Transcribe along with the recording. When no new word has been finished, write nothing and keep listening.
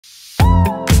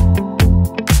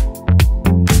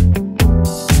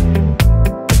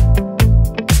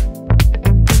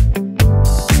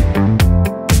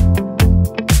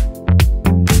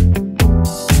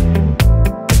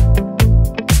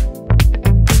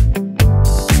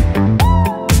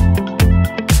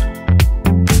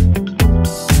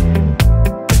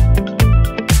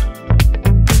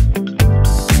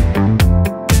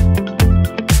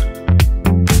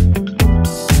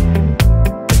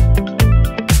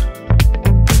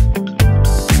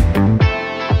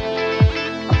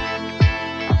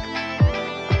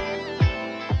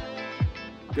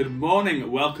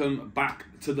morning, welcome back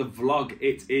to the vlog.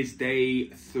 It is day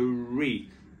 3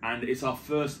 and it's our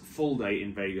first full day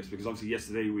in Vegas because obviously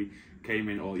yesterday we came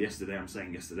in, or yesterday, I'm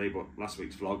saying yesterday, but last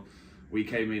week's vlog, we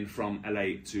came in from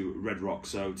LA to Red Rock.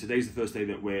 So today's the first day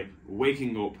that we're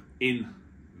waking up in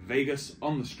Vegas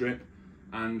on the Strip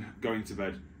and going to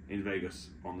bed in Vegas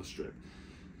on the Strip.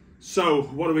 So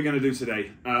what are we going to do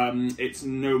today? It's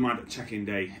Nomad check-in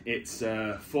day. It's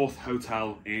fourth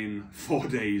hotel in 4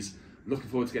 days.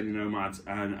 Looking forward to getting the Nomads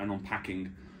and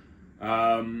unpacking.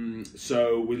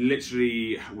 So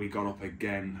we got up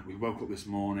again. We woke up this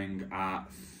morning at,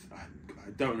 I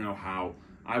don't know how.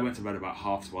 I went to bed about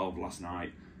 12:30 last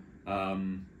night.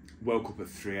 Woke up at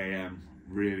 3 AM,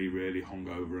 really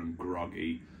hungover and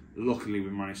groggy. Luckily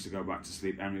we managed to go back to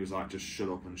sleep. Emily was like, just shut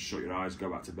up and shut your eyes, go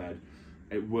back to bed.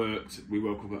 It worked. We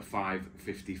woke up at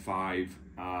 5:55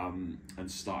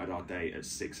 and started our day at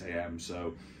 6 AM.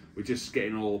 So we're just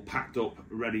getting all packed up,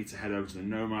 ready to head over to the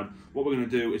Nomad. What we're going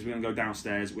to do is we're going to go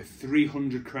downstairs. We're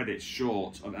 300 credits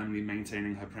short of Emily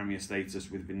maintaining her Premier status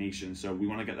with Venetian. So we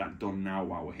want to get that done now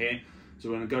while we're here. So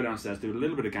we're going to go downstairs, do a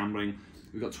little bit of gambling.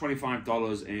 We've got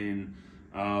 $25 in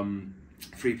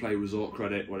free play resort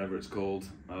credit, whatever it's called,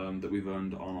 that we've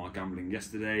earned on our gambling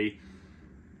yesterday.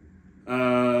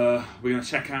 We're going to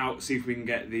check out, see if we can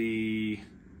get the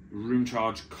room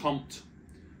charge comped,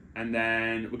 and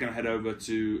then we're going to head over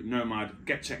to Nomad,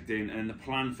 get checked in, and the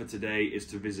plan for today is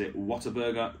to visit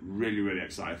Whataburger. Really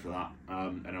excited for that.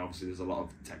 And obviously there's a lot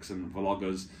of Texan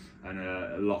vloggers and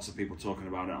lots of people talking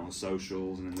about it on the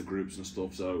socials and in the groups and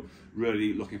stuff, so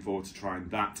really looking forward to trying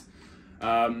that.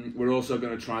 We're also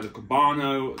going to try the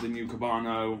Cabano, the new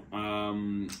Cabano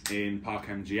in Park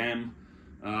MGM.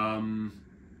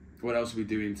 What else are we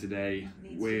doing today?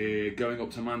 We're going up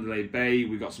to Mandalay Bay.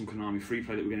 We've got some Konami free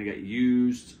play that we're going to get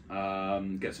used.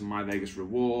 Get some My Vegas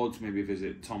rewards. Maybe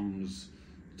visit Tom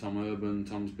Urban,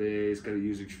 Tom's Beers. Get a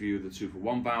use a few of the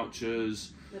 2-for-1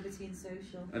 vouchers. Libertine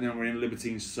Social. And then we're in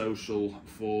Libertine Social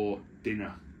for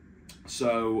dinner.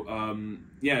 So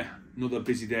yeah, another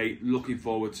busy day. Looking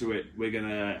forward to it. We're going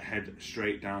to head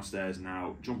straight downstairs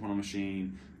now. Jump on a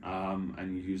machine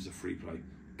and use the free play.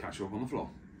 Catch you up on the floor.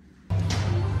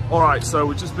 Alright, so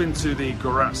we've just been to the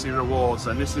Grazie Rewards,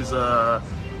 and this is a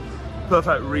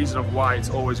perfect reason of why it's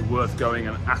always worth going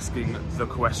and asking the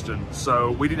question.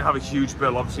 So we didn't have a huge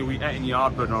bill. Obviously we ate in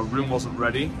yard, but our room wasn't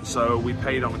ready, so we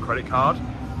paid on the credit card,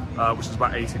 which is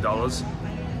about $80.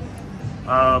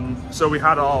 So we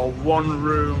had our one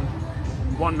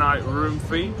night room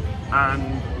fee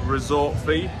and resort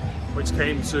fee, which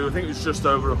came to, I think it was just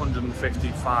over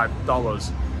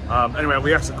 $155. Anyway,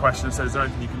 we asked the question and said, is there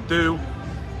anything you can do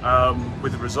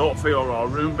with the resort fee or our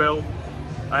room bill?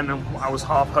 And I was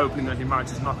half hoping that he might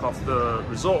just knock off the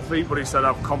resort fee, but he said,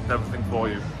 I've comped everything for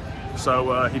you.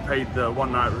 So he paid the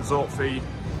one night resort fee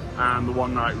and the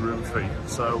one night room fee.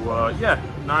 So yeah,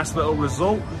 nice little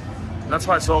result. That's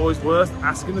why it's always worth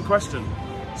asking the question.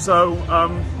 So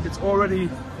it's already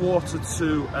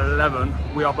 11:15.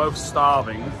 We are both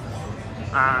starving,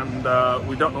 and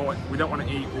we don't want to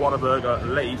eat Whataburger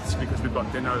late because we've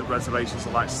got dinner reservations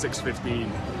at like 6:15.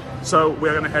 So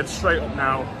we're going to head straight up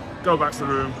now, go back to the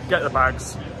room, get the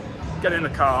bags, get in the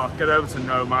car, get over to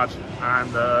Nomad,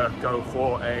 and go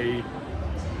for a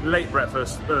late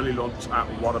breakfast, early lunch at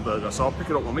Whataburger. So I'll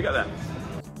pick it up when we get there.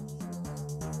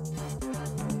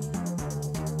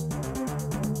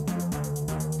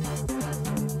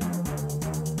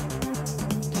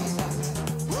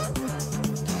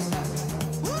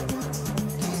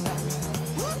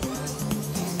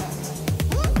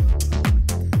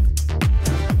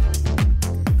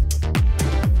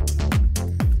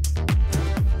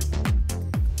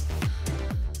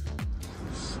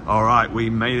 Alright, we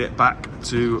made it back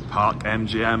to Park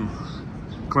MGM.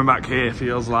 Coming back here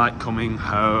feels like coming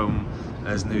home.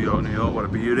 There's New York, what a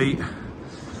beauty.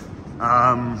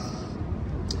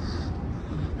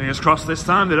 Fingers crossed this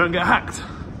time they don't get hacked.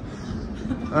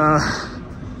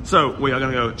 So we are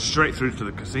going to go straight through to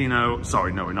the casino.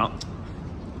 Sorry, no we're not.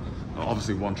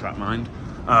 Obviously one track mind.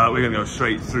 We're going to go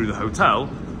straight through the hotel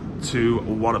to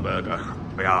Whataburger.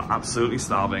 We are absolutely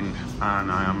starving,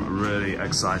 and I am really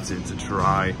excited to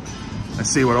try and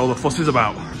see what all the fuss is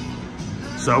about.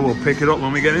 So we'll pick it up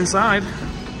when we get inside.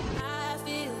 I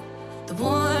feel the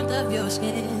warmth of your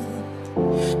skin.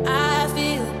 I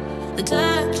feel the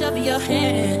touch of your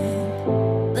hand.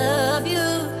 Love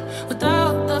you with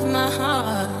all of my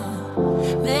heart.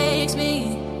 Makes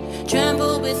me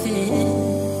tremble within.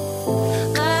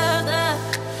 Love the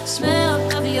smell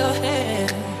of your hair.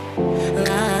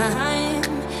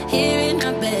 Here in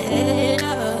my bed,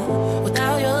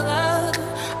 without your love,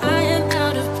 I am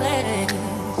out of place,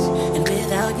 and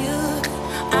without you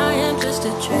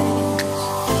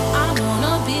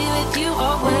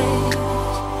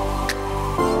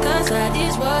 'cause that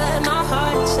is what my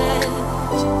heart says.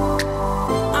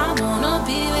 I wanna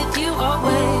be with you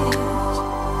always,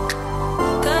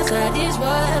 'cause that is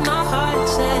what my heart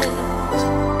says.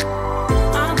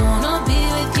 I wanna be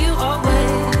with you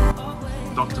always.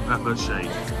 Dr. Pepper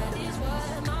shake.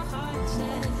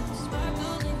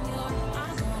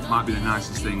 Might be the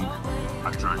nicest thing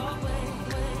I've drank.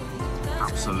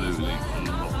 Absolutely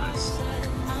love this.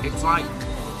 It's like,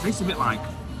 it tastes a bit like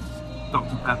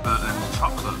Dr. Pepper and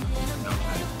chocolate.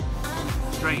 Okay.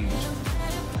 Strange.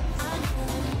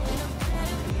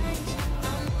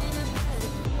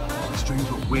 Strange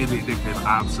but weirdly addictive.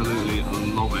 Absolutely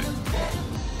love it.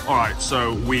 Alright,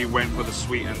 so we went for the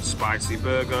sweet and spicy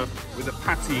burger with a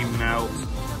patty melt.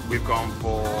 We've gone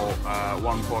for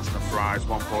one portion of fries,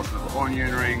 one portion of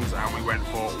onion rings, and we went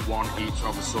for one each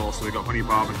of the sauce. So we got honey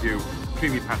barbecue,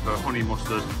 creamy pepper, honey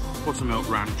mustard, buttermilk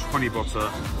ranch, honey butter.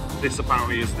 This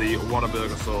apparently is the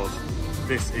Whataburger sauce.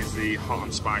 This is the hot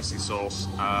and spicy sauce.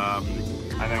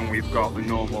 And then we've got the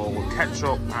normal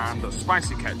ketchup and the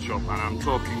spicy ketchup. And I'm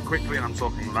talking quickly and I'm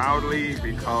talking loudly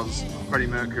because Freddie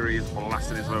Mercury is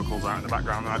blasting his vocals out in the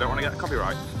background and I don't want to get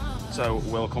copyright. So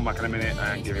we'll come back in a minute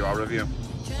and give you our review.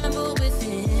 Tremble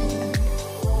within,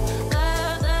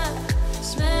 the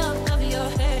smell of your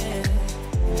hair.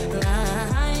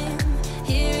 I'm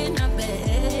here in my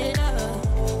bed.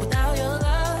 Without your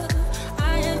love,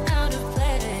 I am out of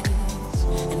place.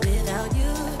 And without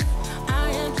you, I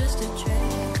am just a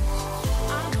trace.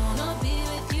 I wanna be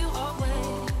with you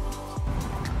always.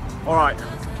 Alright,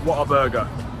 what a burger.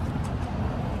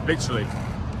 Literally,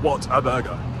 what a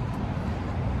burger.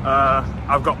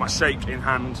 I've got my shake in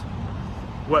hand.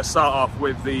 Let's start off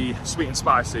with the sweet and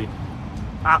spicy.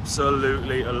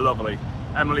 Absolutely lovely.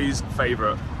 Emily's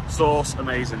favourite. Sauce,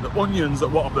 amazing. The onions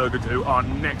that Whataburger do are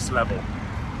next level.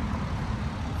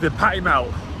 The patty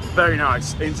melt, very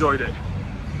nice. Enjoyed it.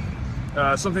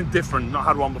 Something different, not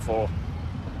had one before.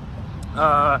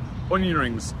 Onion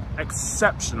rings,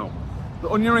 exceptional. The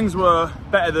onion rings were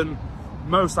better than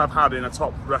most I've had in a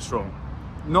top restaurant.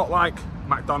 Not like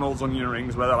McDonald's onion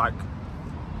rings where they're like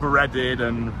breaded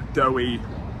and doughy.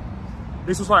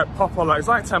 This was like proper, like, it's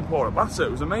like tempura batter.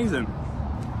 It was amazing.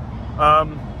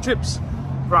 Chips,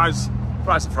 fries,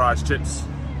 chips.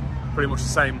 Pretty much the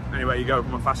same anywhere you go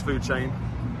from a fast food chain.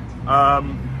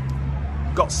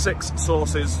 Got 6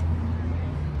 sauces.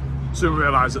 Soon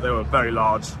realised that they were very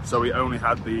large, so we only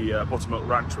had the buttermilk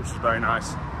ranch, which was very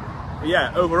nice. But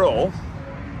yeah, overall,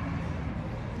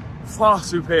 far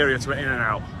superior to an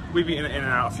In-N-Out. We've eaten at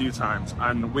In-N-Out a few times,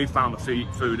 and we found the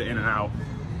food at In-N-Out,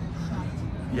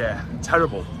 yeah,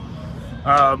 terrible.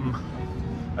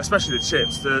 Especially the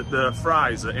chips. The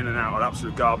fries at In-N-Out are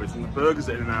absolute garbage, and the burgers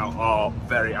at In-N-Out are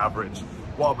very average.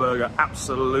 Whataburger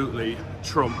absolutely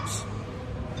trumps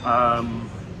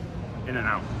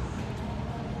In-N-Out.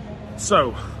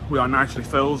 So, we are nicely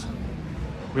filled.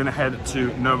 We're gonna head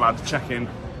to Nomad to check in,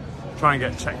 try and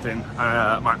get checked in.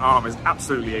 My arm is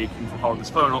absolutely aching from holding this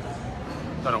phone up.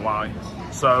 Don't know why.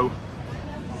 So,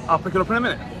 I'll pick it up in a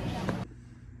minute.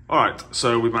 Alright,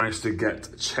 so we managed to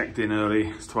get checked in early.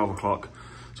 It's 12 o'clock.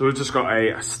 So we've just got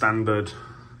a standard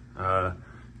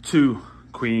 2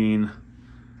 queen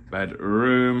bed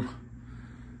room.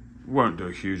 Won't do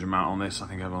a huge amount on this. I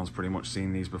think everyone's pretty much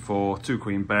seen these before. 2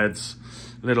 queen beds,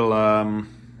 little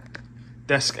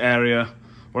desk area.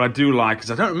 What I do like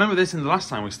is, I don't remember this in the last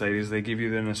time we stayed, is they give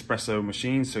you an espresso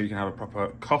machine so you can have a proper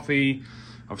coffee.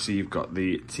 Obviously you've got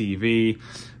the TV,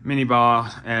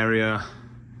 minibar area,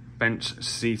 bench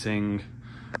seating.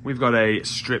 We've got a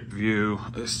strip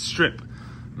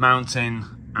mountain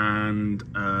and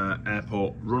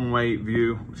airport runway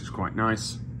view, which is quite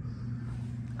nice.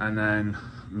 And then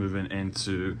moving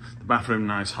into the bathroom,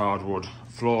 nice hardwood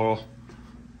floor.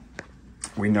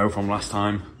 We know from last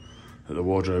time that the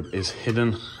wardrobe is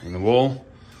hidden in the wall,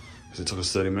 because it took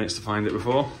us 30 minutes to find it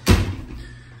before.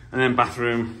 And then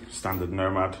bathroom, standard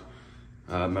Nomad,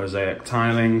 mosaic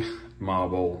tiling,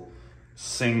 marble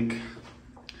sink,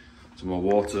 some more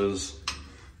waters,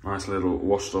 nice little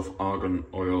washed off argan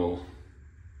oil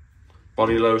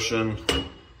body lotion,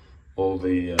 all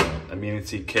the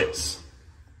amenity kits,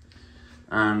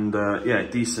 and yeah,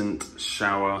 decent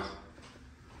shower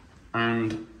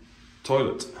and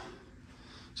toilet.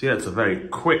 So yeah, it's a very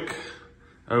quick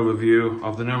overview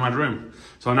of the Nomad Room.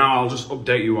 So now I'll just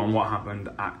update you on what happened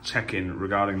at check-in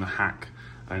regarding the hack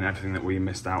and everything that we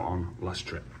missed out on last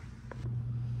trip.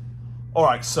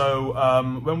 Alright, so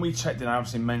when we checked in, I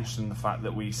obviously mentioned the fact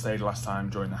that we stayed last time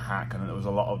during the hack and there was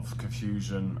a lot of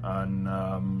confusion and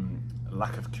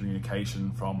lack of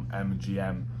communication from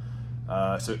MGM.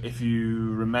 So if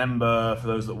you remember, for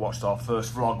those that watched our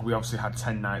first vlog, we obviously had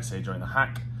 10 nights here during the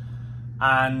hack.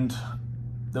 And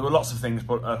there were lots of things,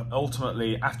 but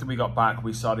ultimately, after we got back,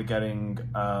 we started getting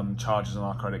charges on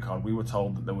our credit card. We were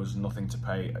told that there was nothing to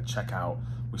pay at checkout.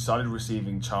 We started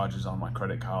receiving charges on my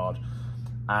credit card,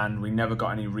 and we never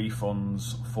got any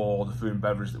refunds for the food and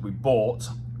beverage that we bought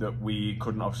that we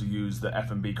couldn't obviously use the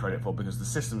F&B credit for because the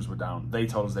systems were down. They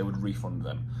told us they would refund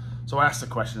them. So I asked the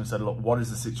question and said, look, what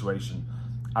is the situation?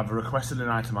 I've requested an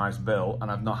itemized bill and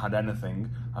I've not had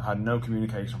anything. I've had no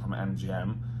communication from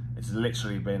MGM. It's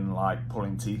literally been like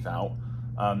pulling teeth out.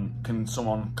 Can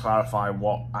someone clarify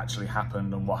what actually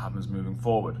happened and what happens moving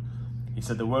forward? He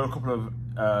said there were a couple of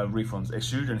refunds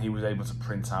issued, and he was able to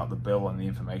print out the bill and the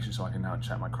information so I can now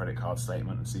check my credit card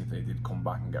statement and see if they did come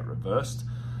back and get reversed.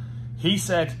 He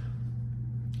said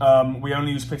we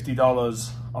only used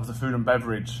 $50 of the food and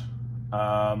beverage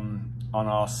on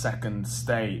our second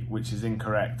stay, which is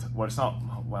incorrect. Well, it's not,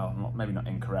 well, maybe not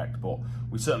incorrect, but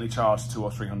we certainly charged $200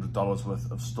 or $300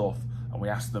 worth of stuff, and we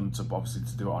asked them to obviously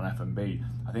to do it on F&B.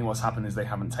 I think what's happened is they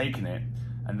haven't taken it,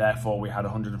 and therefore we had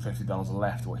 $150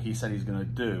 left. What he said he's going to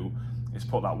do is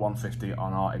put that $150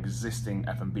 on our existing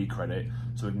F&B credit,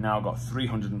 so we've now got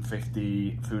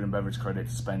 $350 food and beverage credit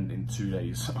to spend in 2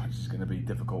 days, which is going to be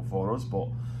difficult for us, but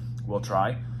we'll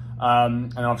try.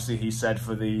 And obviously he said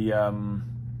for the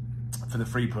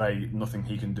free play, nothing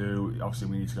he can do. Obviously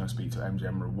we need to go and speak to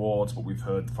MGM Rewards, but we've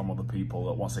heard from other people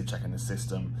that once they check in the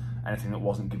system, anything that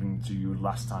wasn't given to you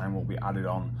last time will be added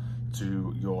on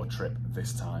to your trip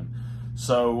this time.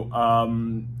 So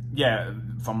yeah,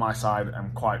 from my side,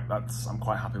 I'm quite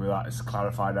happy with that. It's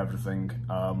clarified everything.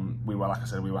 We were, like I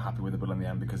said, we were happy with the bill in the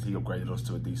end because he upgraded us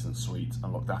to a decent suite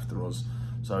and looked after us.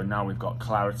 So now we've got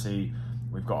clarity.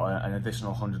 We've got an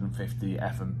additional 150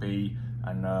 F&B,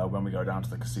 and when we go down to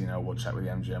the casino, we'll check with the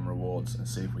MGM Rewards and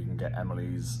see if we can get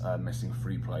Emily's missing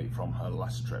free play from her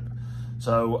last trip.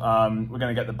 So we're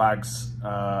going to get the bags,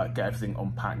 get everything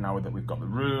unpacked now that we've got the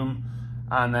room,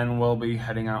 and then we'll be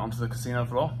heading out onto the casino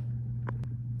floor.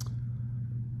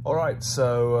 All right,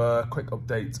 so quick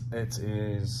update. It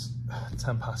is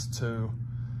 2:10.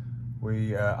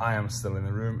 I am still in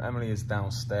the room. Emily is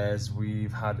downstairs.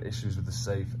 We've had issues with the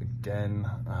safe again.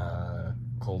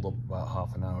 Called up about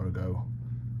half an hour ago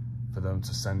for them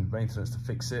to send maintenance to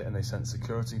fix it, and they sent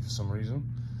security for some reason.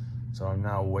 So I'm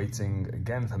now waiting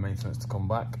again for maintenance to come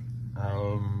back.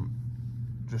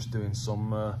 Just doing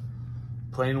some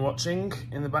plane watching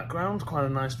in the background. Quite a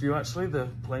nice view actually. The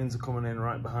planes are coming in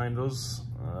right behind us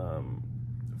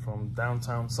from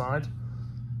downtown side.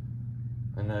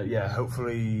 And yeah,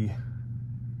 hopefully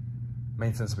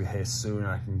maintenance will be here soon and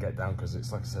I can get down, because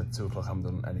it's, like I said, 2 o'clock. I haven't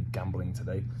done any gambling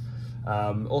today.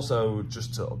 Also,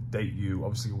 just to update you,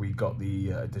 obviously we got the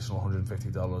additional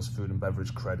 $150 food and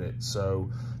beverage credit.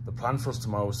 So the plan for us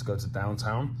tomorrow is to go to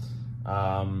downtown,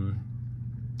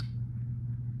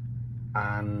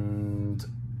 and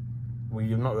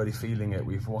we're not really feeling it.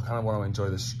 We kind of want to enjoy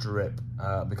the strip.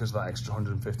 Because of that extra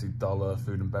 $150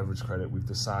 food and beverage credit, we've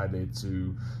decided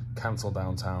to cancel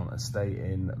downtown and stay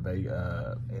in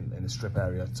the strip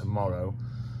area tomorrow.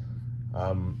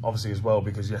 Obviously as well,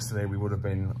 because yesterday we would have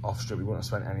been off strip, we wouldn't have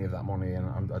spent any of that money,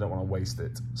 and I don't want to waste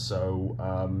it. So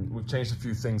we've changed a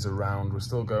few things around. We're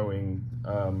still going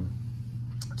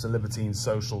to Libertine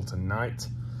Social tonight,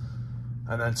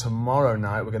 and then tomorrow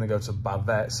night we're going to go to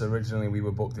Bavette's. Originally we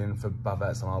were booked in for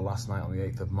Bavette's on our last night on the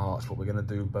 8th of March, but we're going to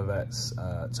do Bavette's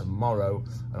tomorrow,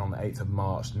 and on the 8th of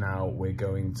March now we're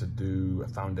going to do a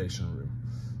foundation room.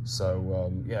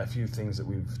 So yeah, a few things that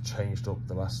we've changed up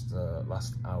the last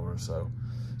hour or so.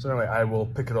 So anyway, I will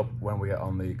pick it up when we get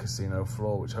on the casino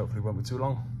floor, which hopefully won't be too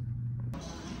long.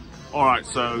 All right,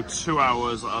 so 2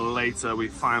 hours later, we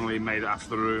finally made it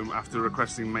after the room after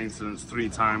requesting maintenance 3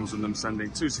 times and them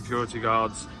sending 2 security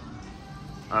guards.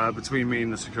 Between me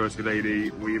and the security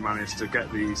lady, we managed to get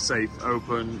the safe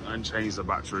open and change the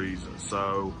batteries.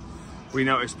 So we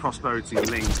noticed Prosperity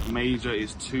Link major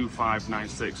is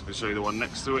 2596. I'll show you the one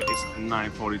next to it. It's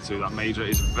 942. That major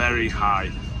is very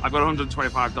high. I've got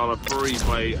 $125 free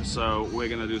play, so we're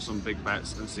gonna do some big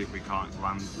bets and see if we can't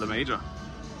land the major.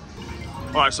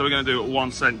 All right, so we're gonna do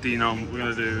 1 cent denom. We're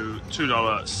gonna do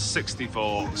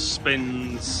 $2.64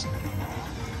 spins.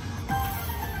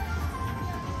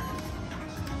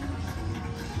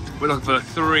 We're looking for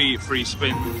 3 free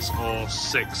spins or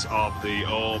 6 of the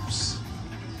orbs.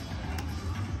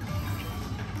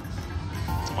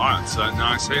 Alright, so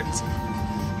nice hit.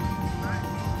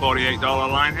 $48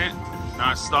 line hit.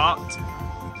 Nice start.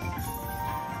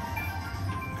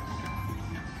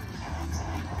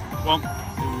 One.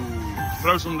 Ooh,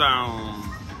 throw some down.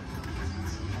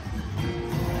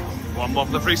 1 more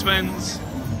for the free spins.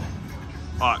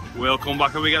 Alright, we'll come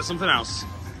back and we get something else.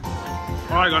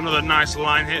 Alright, got another nice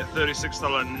line hit,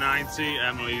 $36.90.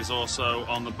 Emily's also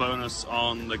on the bonus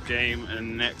on the game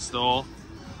and next door.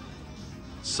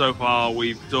 So far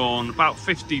we've done about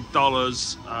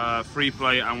 $50 free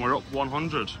play and we're up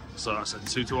 100. So that's a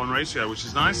 2-to-1 ratio, which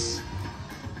is nice.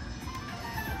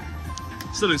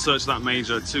 Still in search of that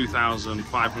major,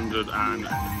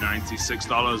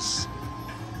 $2,596.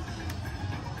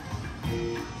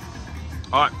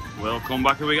 Alright, we'll come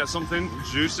back if we get something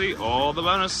juicy or the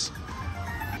bonus.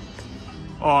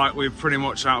 Alright, we're pretty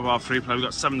much out of our free play. We've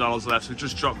got $7 left. We've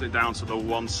just dropped it down to the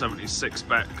 176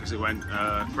 bet because it went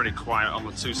pretty quiet on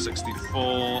the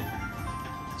 264.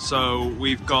 So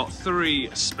we've got 3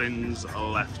 spins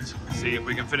left. See if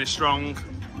we can finish strong.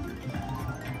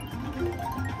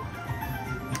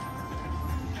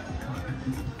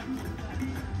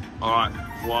 Alright,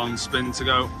 1 spin to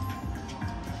go.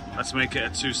 Let's make it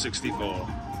a 264.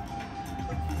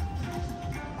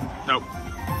 Nope.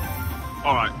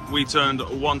 Alright, we turned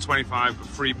 125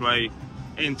 free play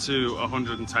into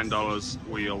 $110.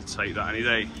 We'll take that any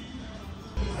day.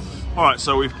 Alright,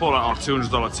 so we've pulled out our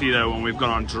 $200 Tito and we've gone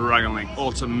on Dragon Link.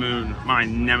 Autumn Moon, my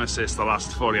nemesis the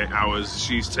last 48 hours.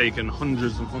 She's taken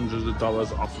hundreds and hundreds of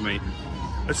dollars off me.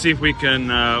 Let's see if we can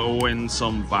win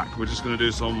some back. We're just going to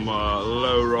do some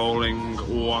low rolling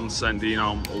 1 cent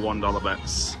denom $1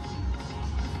 bets.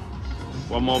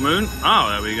 One more moon. Oh,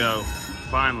 there we go.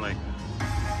 Finally.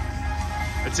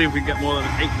 Let's see if we can get more than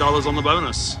 $8 on the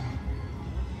bonus.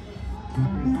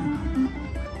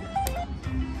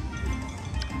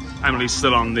 Emily's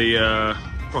still on the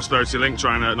Prosperity Link,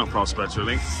 trying to, not Prosperity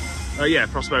Link, yeah,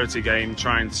 Prosperity game,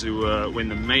 trying to win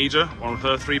the major on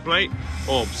her 3 play.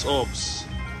 Orbs, orbs.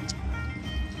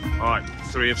 Alright,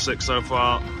 3 of 6 so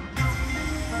far.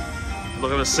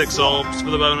 Look at the 6 orbs for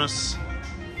the bonus.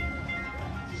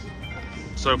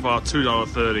 So far,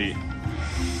 $2.30.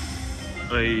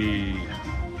 Hey.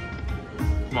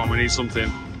 Come on, we need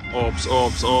something. Orbs,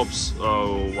 orbs, orbs.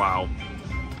 Oh, wow.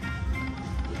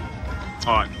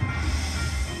 Alright.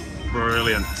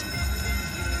 Brilliant.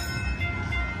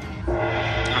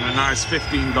 And a nice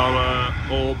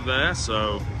 $15 orb there,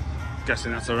 so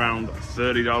guessing that's around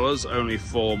 $30. Only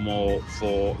 4 more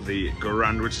for the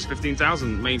grand, which is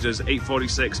 15,000. Majors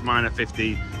 $8.46, minor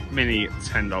 $50, mini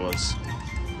 $10.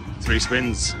 3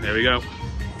 spins. Here we go.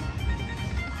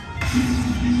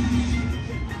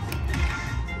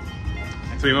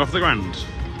 Three more for the grand.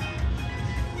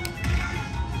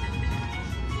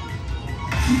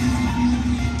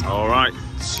 All right,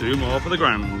 2 more for the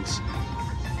grand.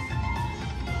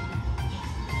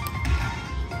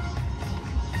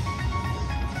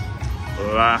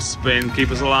 Last spin,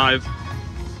 keep us alive.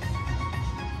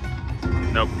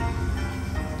 Nope.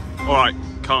 All right,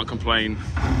 can't complain.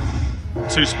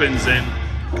 2 spins in,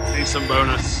 need some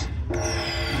bonus.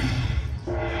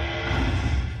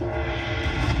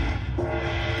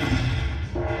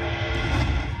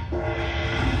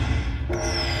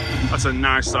 That's a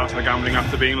nice start to the gambling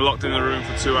after being locked in the room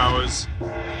for 2 hours.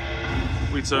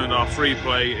 We turned our free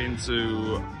play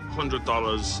into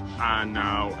 $100 and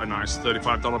now a nice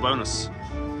 $35 bonus.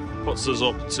 Puts us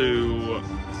up to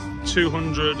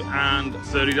 $230,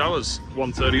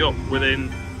 130 up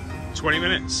within 20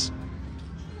 minutes.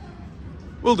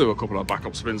 We'll do a couple of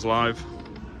backup spins live.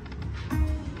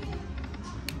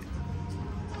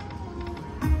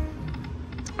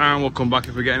 And we'll come back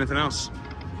if we get anything else.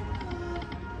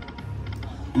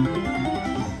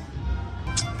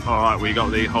 Alright, we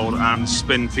got the hold and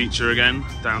spin feature again,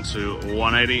 down to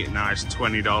 180, nice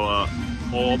 $20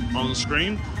 orb on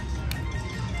screen.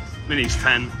 Minis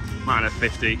 10, minor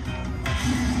 50.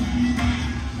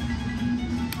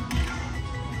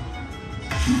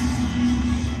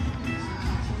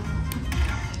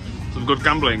 Some good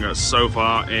gambling so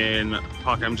far in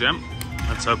Park MGM.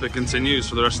 Let's hope it continues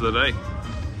for the rest of the day.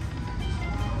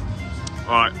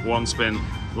 Alright, 1 spin,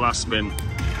 last spin.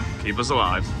 Keep us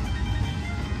alive.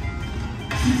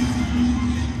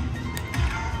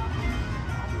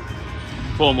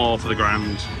 Four more for the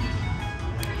grand.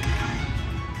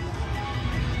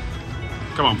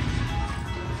 Come on.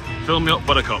 Fill me up,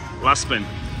 buttercup. Last spin.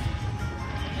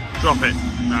 Drop it.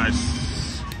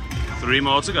 Nice. 3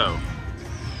 more to go.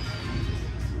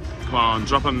 Come on,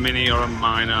 drop a mini or a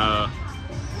minor.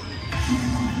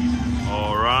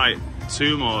 Alright,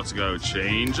 2 more to go.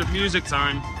 Change of music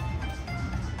time.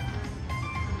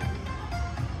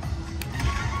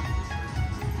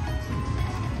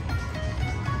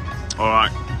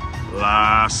 Alright,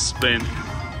 last spin.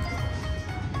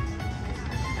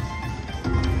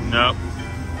 Nope.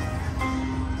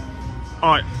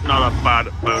 Alright, not a bad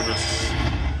bonus.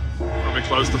 Probably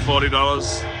close to $40.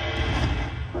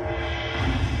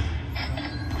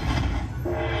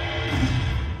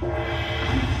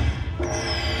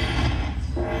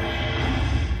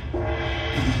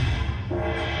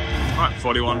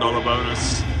 $41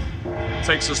 bonus.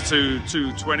 Takes us to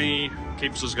 220,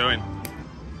 keeps us going.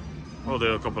 We'll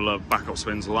do a couple of backup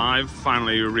spins live,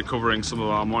 finally recovering some of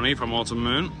our money from Autumn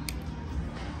Moon.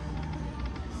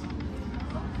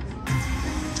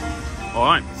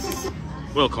 Alright,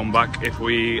 we'll come back if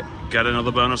we get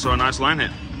another bonus or a nice line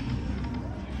hit.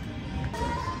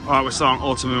 Alright, we're starting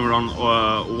Autumn Moon, we're on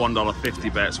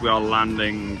 $1.50 bets. We are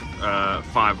landing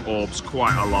 5 orbs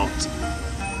quite a lot.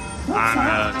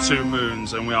 And 2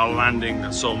 moons, and we are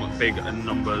landing some big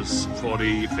numbers,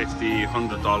 $40, $50,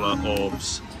 $100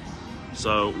 orbs.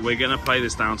 So we're gonna play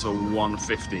this down to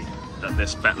 150 at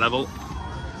this bet level.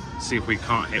 See if we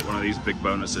can't hit one of these big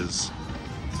bonuses.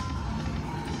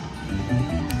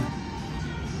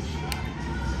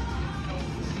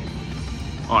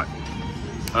 Alright,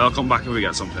 I'll come back if we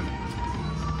get something.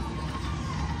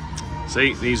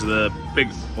 See, these are the big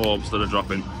orbs that are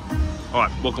dropping.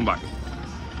 Alright, we'll come back.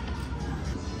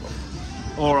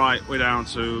 Alright, we're down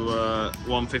to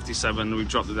 157. We've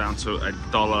dropped it down to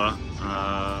 $1.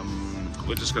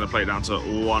 We're just going to play it down to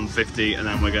 150, and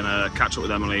then we're going to catch up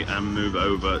with Emily and move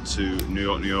over to New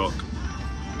York, New York.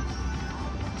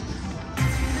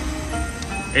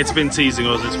 It's been teasing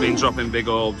us, it's been dropping big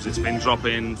orbs, it's been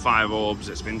dropping 5 orbs,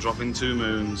 it's been dropping 2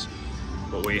 moons,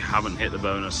 but we haven't hit the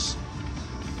bonus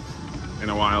in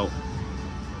a while.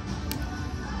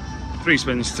 3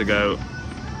 spins to go.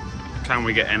 Can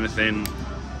we get anything?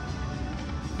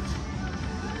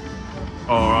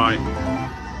 Alright.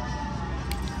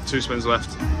 2 spins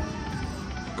left.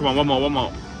 Come on, one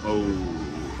more. Oh,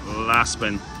 last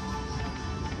spin.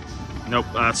 Nope,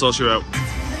 that's all she wrote.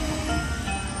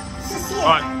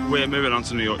 Alright, we're moving on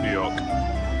to New York, New York.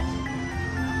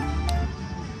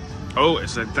 Oh,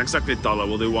 it's exactly $1.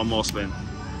 We'll do one more spin.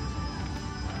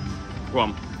 Go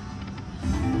on.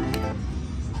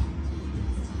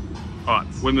 Alright,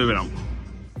 we're moving on.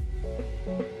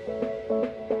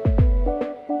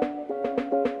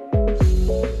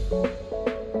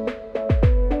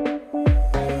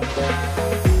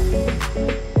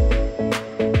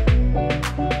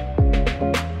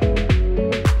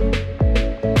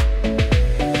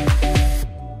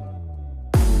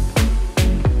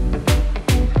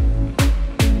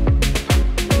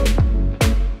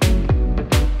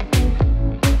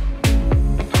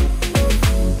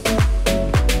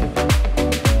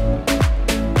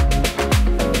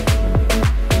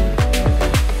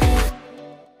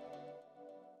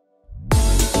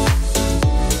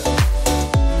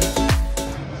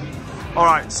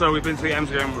 Alright, so we've been to the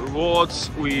MGM Rewards.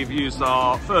 We've used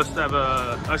our first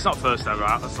ever, it's not first ever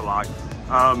out, that's a lie,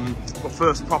 but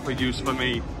first proper use for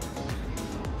me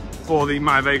for the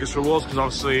My Vegas Rewards, because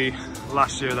obviously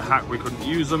last year the hack we couldn't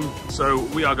use them. So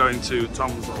we are going to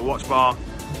Tom's Watch Bar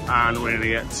and we're going to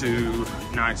get 2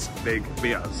 nice big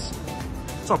beers.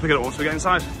 So I'll pick it up once we get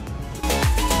inside.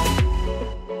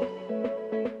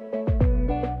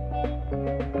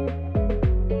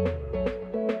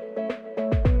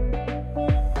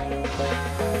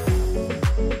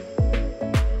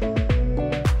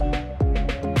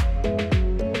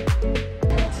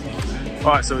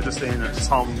 Right, so we're just in at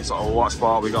Tom's Watch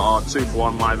Bar. We got our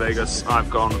 2-for-1 My Vegas. I've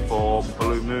gone for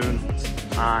Blue Moon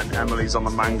and Emily's on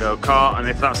the Mango Cart. And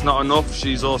if that's not enough,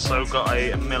 she's also got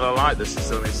a Miller Lite that she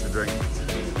still needs to drink.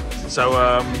 So,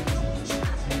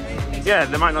 yeah,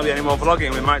 there might not be any more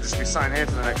vlogging. We might just be sitting here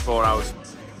for the next 4 hours.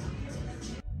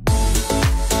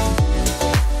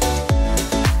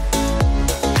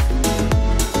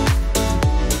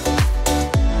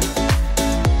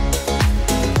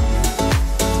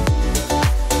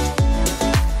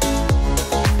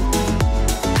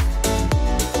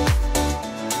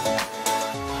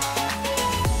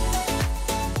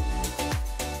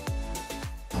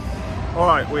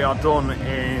 Alright, we are done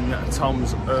in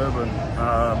Tom's Urban.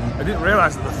 I didn't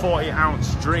realise that the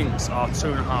 40-ounce drinks are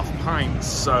 2.5 pints,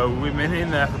 so we've been in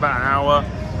there for about an hour.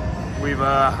 We've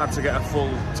had to get a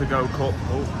full to-go cup.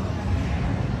 Oh.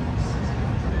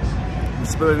 I'm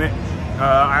spilling it.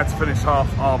 I had to finish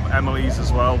half of Emily's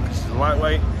as well, because she's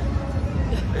lightweight.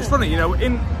 It's funny, you know,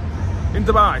 in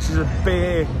Dubai, she's a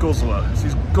beer guzzler.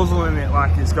 She's guzzling it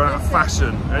like it's going out of fashion.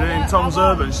 And then in Tom's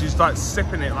Urban, she's like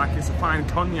sipping it like it's a fine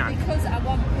cognac. Because I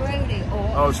want Peroni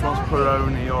or oh, she wants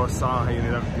Peroni or Asahi, and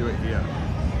they don't do it here.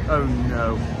 Oh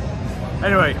no.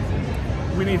 Anyway,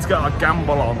 we need to get our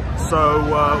gamble on. So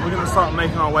we're going to start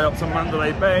making our way up to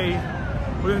Mandalay Bay.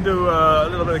 We're going to do a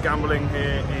little bit of gambling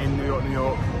here in New York, New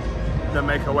York. Then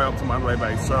make our way up to Mandalay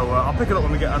Bay. So I'll pick it up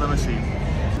when we get on the machine.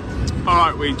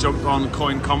 Alright, we jumped on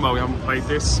Coin Combo. We haven't played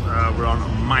this. We're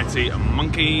on Mighty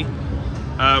Monkey.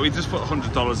 We just put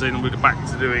 $100 in and we're back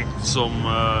to doing some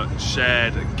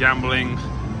shared gambling.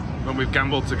 when we've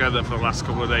gambled together for the last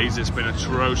couple of days. It's been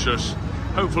atrocious.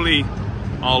 Hopefully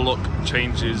our luck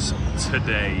changes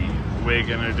today. We're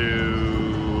gonna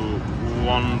do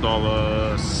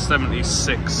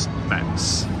 $1.76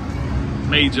 bets.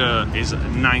 Major is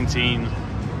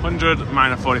 1900,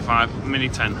 minor 45, mini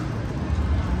 10.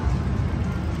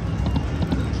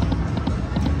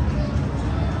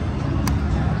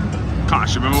 Can't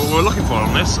actually remember what we're looking for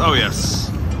on this. Oh yes,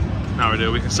 now we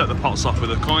do. We can set the pots off with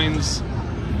the coins.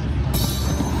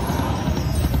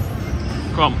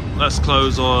 Come on, let's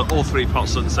close all 3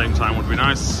 pots at the same time, would be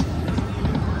nice.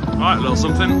 Alright, a little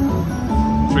something.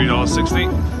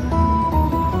 $3.60.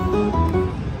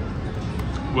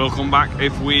 We'll come back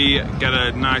if we get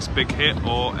a nice big hit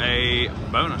or a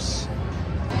bonus.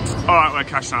 Alright, we're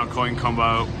cashing out coin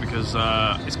combo because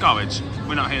it's garbage.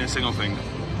 We're not hitting a single thing.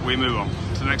 We move on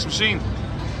to the next machine.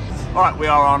 Alright, we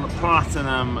are on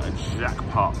Platinum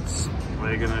Jackpots.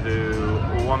 We're gonna do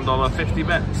 $1.50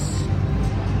 bets,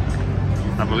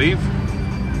 I believe.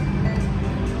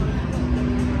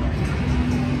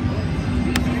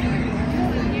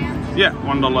 Yeah,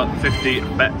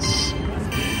 $1.50 bets.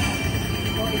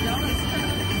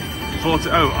 40,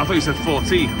 oh, I thought you said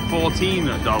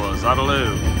 $14.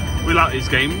 Adeloo. We like these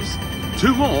games.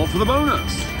 2 more for the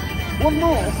bonus. 1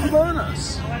 more for the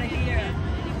bonus. I want to hear it.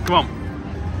 Come on.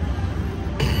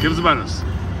 Give us a bonus.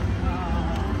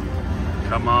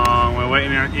 Come on, we're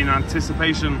waiting in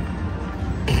anticipation.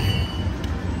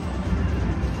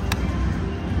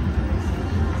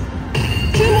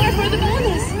 For the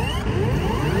bonus.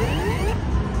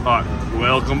 Alright,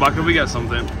 we'll come back if we get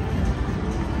something.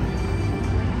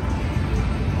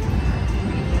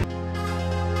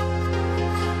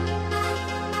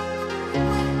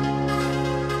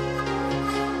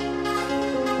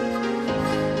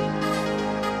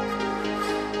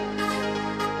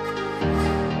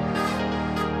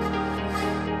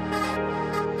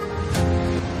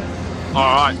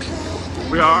 Alright,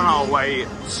 we are on our way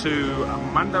to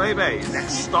Mandalay Bay.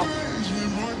 Next stop,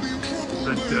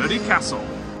 the Dirty Castle.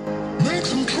 Make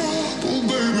some trouble,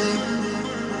 baby.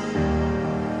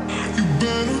 You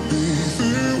better be,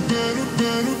 feel better,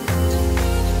 better.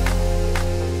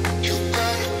 You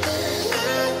better be,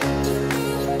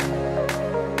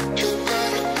 you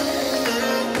better be,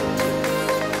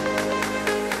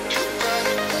 you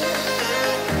better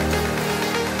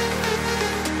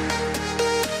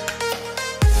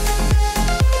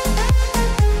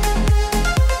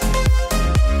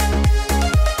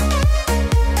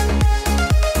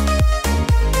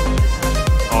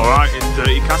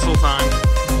Dirty Castle time.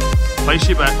 Place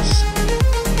your bets.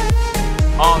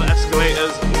 Are the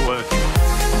escalators working?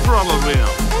 Probably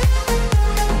not.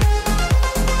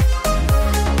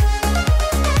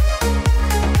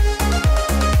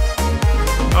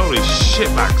 Holy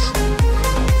shit bags.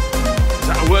 Is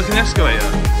that a working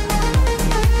escalator?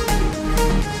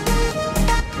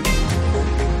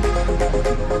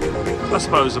 I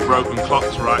suppose a broken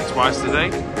clock's right twice today.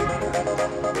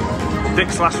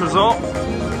 Dick's Last Resort.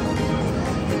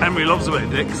 Henry loves a bit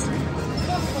of Dick's.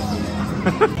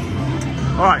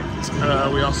 Alright,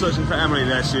 we are searching for Emily.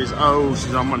 There she is. Oh,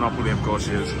 she's on Monopoly, of course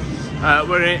she is.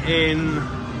 We're in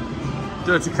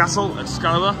Dirty Castle,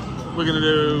 Excalibur. We're going to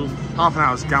do half an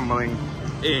hour's gambling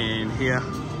in here.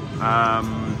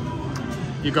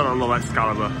 You've got to love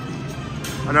Excalibur.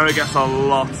 I know it gets a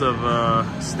lot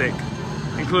of stick,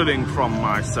 including from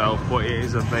myself, but it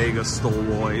is a Vegas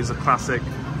stalwart. It is a classic,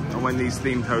 and when these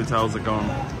themed hotels are gone,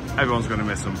 everyone's going to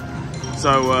miss them.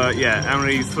 So yeah,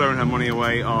 Emily's throwing her money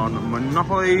away on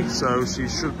Monopoly, so she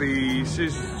should be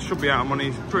out of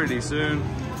money pretty soon,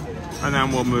 and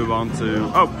then we'll move on to,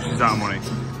 oh, she's out of money.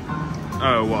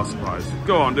 Oh, what a surprise.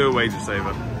 Go on, do a wager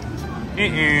saver.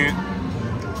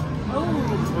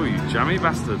 Oh, you jammy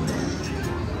bastard.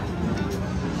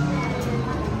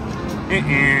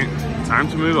 Time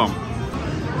to move on.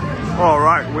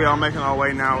 Alright, we are making our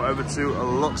way now over to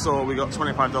Luxor. We got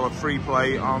 $25 free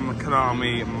play on the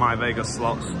Konami My Vegas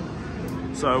slots.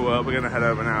 So we're going to head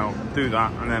over now, do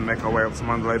that, and then make our way up to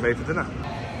Mandalay Bay for dinner.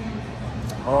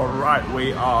 Alright,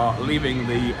 we are leaving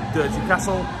the Dirty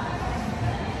Castle.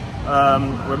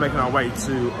 We're making our way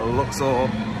to Luxor.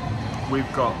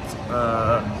 We've got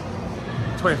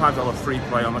 $25 free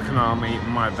play on the Konami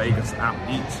My Vegas app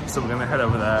each. So we're going to head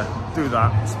over there, do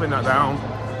that, spin that down,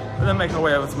 and then make our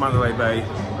way over to Mandalay Bay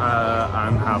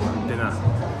and have dinner.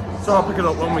 So I'll pick it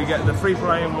up when we get the free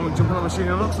play and when we jump on the machine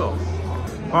in Luxor.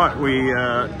 Alright, we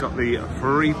got the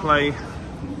free play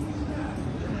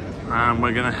and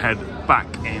we're going to head back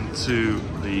into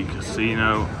the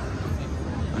casino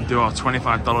and do our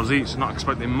 $25 each. Not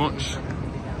expecting much.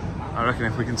 I reckon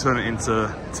if we can turn it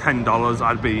into $10,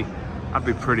 I'd be I'd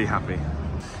be pretty happy.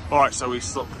 Alright, so we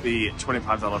stuck the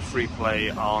 $25 free play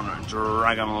on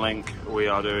Dragon Link. We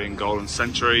are doing Golden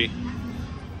Century.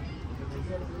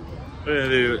 We're going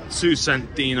to do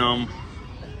 2-cent denom,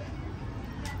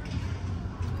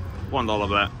 $1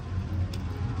 bet.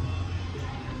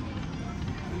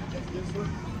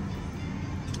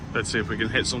 Let's see if we can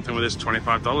hit something with this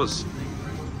 $25.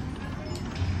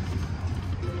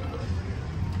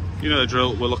 You know the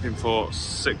drill, we're looking for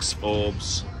 6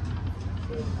 orbs.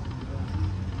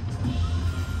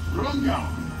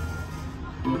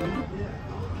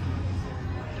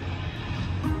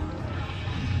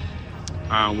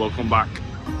 And we'll come back.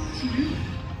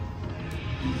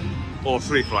 Or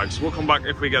 3 flags. We'll come back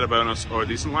if we get a bonus or a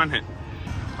decent line hit.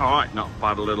 Alright, not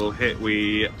bad little hit.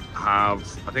 We have,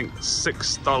 I think,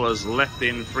 $6 left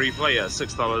in free play. Yeah,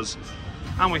 $6.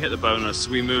 And we hit the bonus.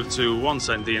 We move to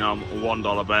 1-cent denom,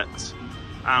 $1 bet.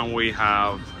 And we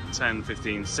have $10,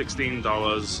 $15,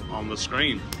 $16 on the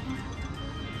screen.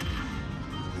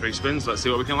 3 spins, let's see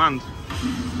what we can land.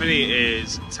 Mini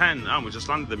is 10, and we just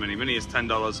landed the mini. Mini is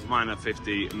 $10, minor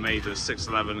 50, major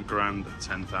 611, grand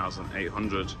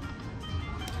 10,800.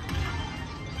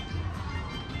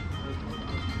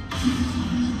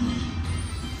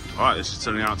 Alright, this is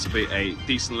turning out to be a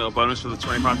decent little bonus for the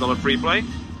 $25 free play.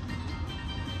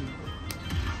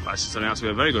 This is turning out to be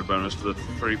a very good bonus for the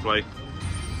free play.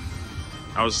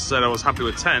 I was happy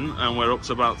with 10, and we're up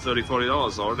to about $30,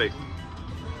 $40 already.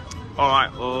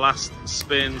 Alright, last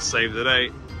spin, save the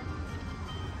day.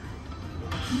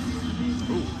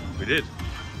 Ooh, we did.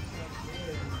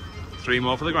 3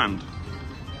 more for the grand.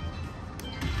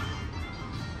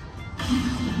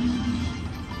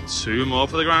 2 more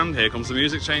for the grand. Here comes the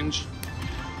music change.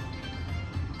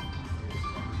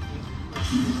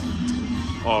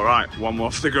 Alright, 1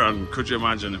 more for the grand. Could you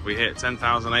imagine if we hit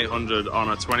 10,800 on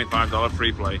a $25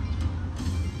 free play?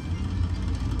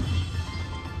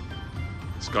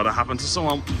 It's got to happen to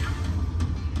someone.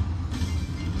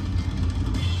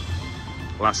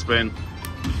 Last spin.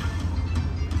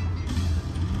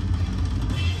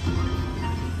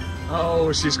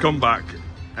 Oh, she's come back.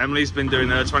 Emily's been doing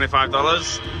her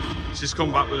 $25. She's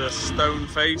come back with a stone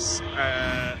face.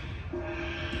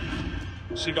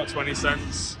 She got 20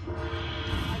 cents.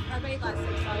 I made like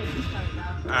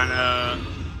 $6 now. And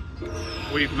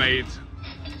we've made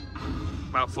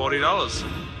about $40.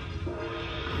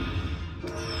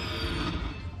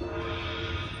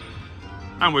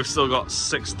 And we've still got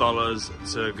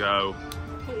 $6 to go.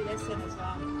 Put this in as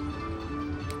well.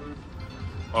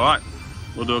 Alright,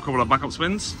 we'll do a couple of backup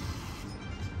spins.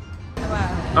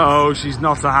 Wow. Oh, she's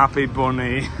not a happy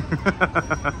bunny.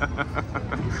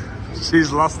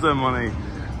 She's lost her money.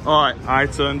 Alright, I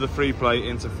turned the free play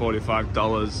into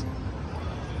 $45.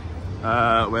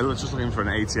 We're just looking for an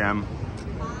ATM.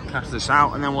 Cash this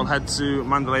out, and then we'll head to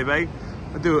Mandalay Bay.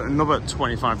 We'll do another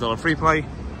 $25 free play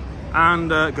and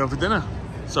go for dinner.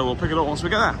 So we'll pick it up once we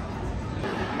get there.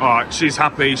 Alright, she's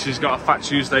happy. She's got a Fat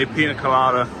Tuesday pina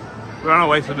colada. We're on our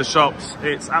way through the shops.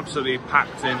 It's absolutely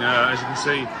packed in, as you can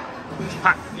see, it's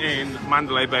packed in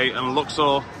Mandalay Bay and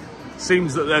Luxor.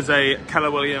 Seems that there's a Keller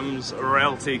Williams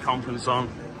Realty conference on.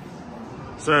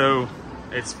 So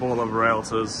it's full of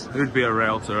realtors. Who'd be a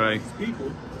realtor, eh?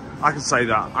 People. I can say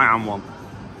that. I am one.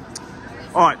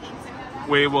 Alright,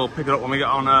 we will pick it up when we get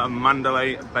on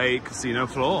Mandalay Bay casino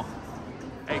floor.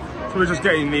 So we're just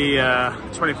getting the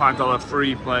 $25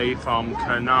 free play from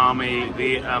Konami.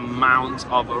 The amount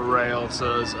of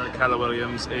realtors at Keller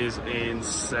Williams is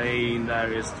insane.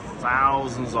 There is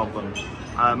thousands of them.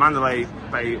 Mandalay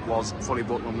Bay was fully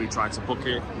booked when we tried to book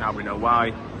it. Now we know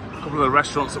why. A couple of the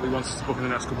restaurants that we wanted to book in the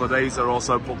next couple of days are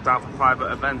also booked out for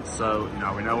private events, so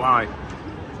now we know why.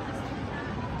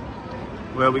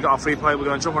 Well, we got our free play. We're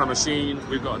going to jump on a machine.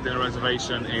 We've got a dinner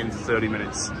reservation in 30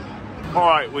 minutes.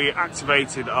 Alright, we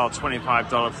activated our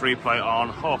 $25 free play on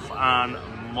Huff and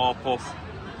More Puff.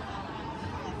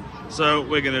 So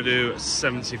we're going to do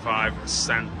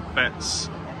 75-cent bets,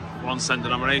 1-cent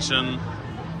denomination.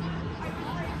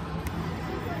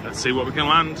 Let's see what we can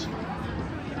land.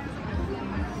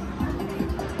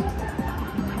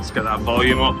 Let's get that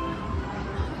volume up.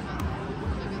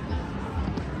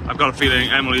 I've got a feeling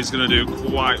Emily's going to do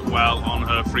quite well on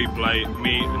her free play.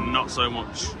 Me, not so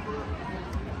much.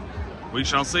 We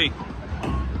shall see.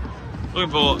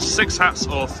 Looking for 6 hats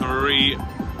or 3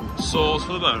 saws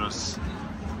for the bonus.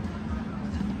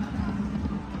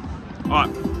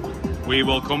 Alright, we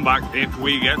will come back if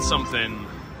we get something.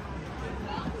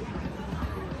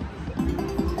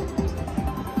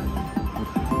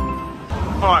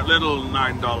 Alright, little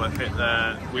 $9 hit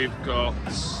there. We've got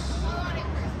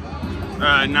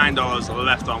 $9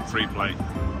 left on free play.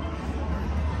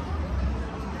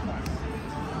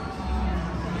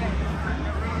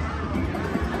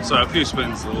 So a few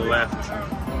spins left.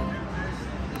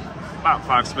 About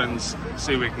 5 spins.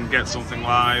 See if we can get something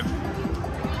live.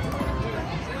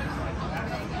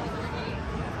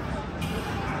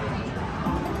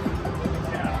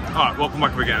 Alright, welcome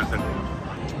back if we get anything.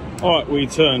 Alright, we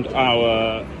turned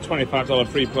our $25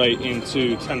 free play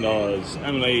into $10.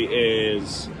 Emily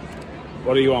is...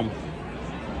 what are you on?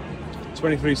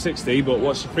 $23.60, but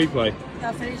what's your free play?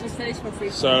 I'll finish for free.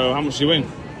 So how much do you win?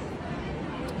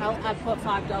 I put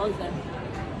 $5 in.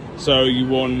 So you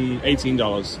won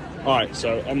 $18. Alright,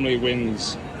 so Emily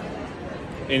wins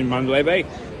in Mandalay Bay.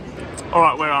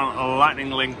 Alright, we're on a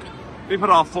lightning link. We put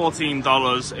our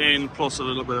 $14 in plus a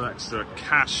little bit of extra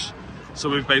cash. So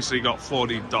we've basically got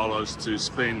 $40 to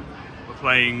spin. We're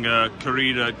playing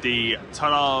Corrida de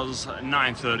Toros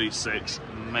 936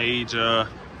 major,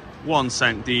 1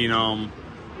 cent denom,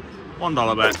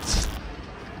 $1 bet.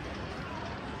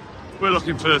 We're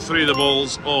looking for 3 of the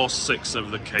balls or 6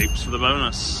 of the capes for the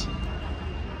bonus.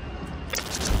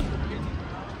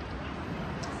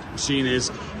 Machine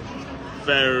is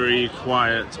very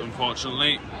quiet,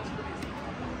 unfortunately.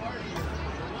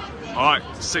 Alright,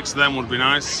 6 of them would be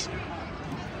nice.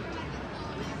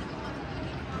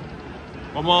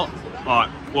 One more.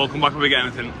 Alright, we'll come back if we get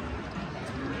anything.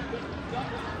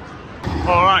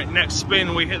 Alright, next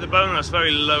spin we hit the bonus.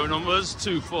 Very low numbers.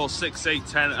 2, 4, 6, 8,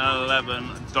 10,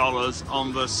 $11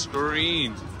 on the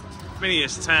screen. Mini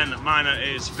is 10, minor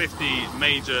is 50,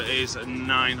 major is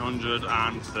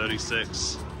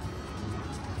 936.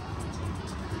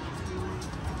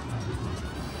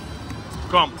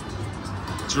 Come on.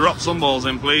 Drop some balls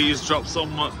in, please. Drop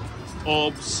some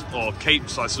orbs, or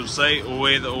capes, I should say,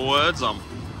 with words on.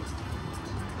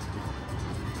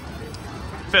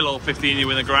 Fiddle 15, you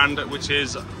win a grand, which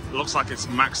is, looks like it's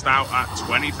maxed out at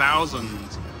 20,000.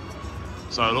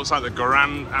 So it looks like the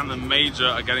grand and the major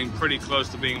are getting pretty close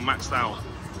to being maxed out.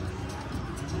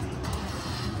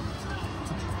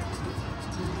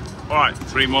 Alright,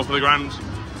 3 more for the grand.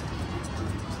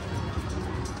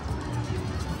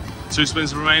 2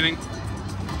 spins remaining.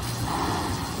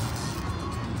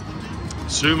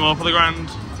 2 more for the grand.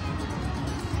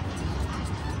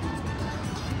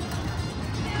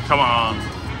 Come on.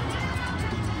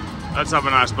 Let's have a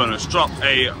nice bonus. Drop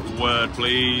a word,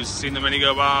 please. Seen the mini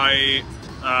go by.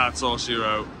 That's all she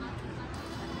wrote.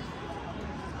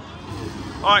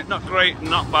 Alright, not great,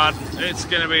 not bad. It's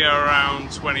going to be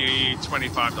around $20,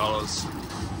 $25.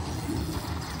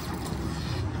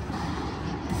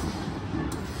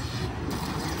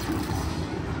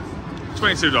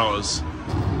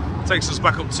 $22. Takes us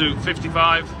back up to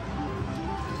 55.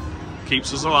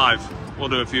 Keeps us alive. We'll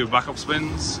do a few backup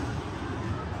spins.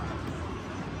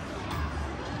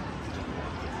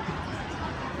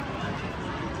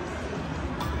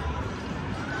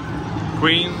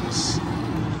 Queens.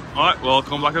 Alright, we'll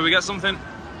come back if we get something.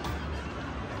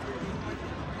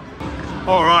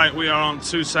 Alright, we are on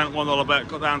 2 cent, $1 bet.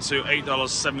 Got down to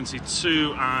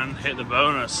 $8.72 and hit the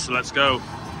bonus. Let's go.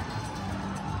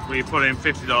 We put in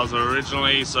 $50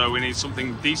 originally, so we need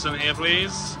something decent here,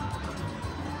 please.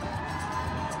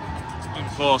 Looking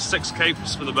for 6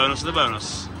 capes for the bonus of the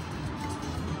bonus.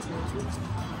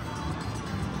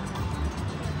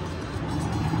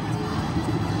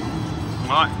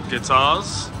 Alright,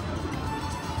 guitars.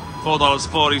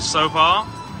 $4.40 so far.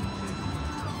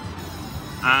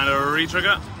 And a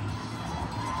re-trigger.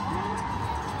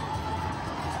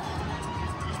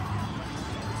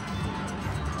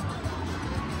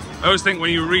 I always think when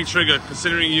you re-trigger,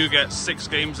 considering you get 6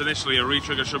 games initially, a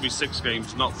re-trigger should be 6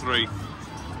 games, not 3.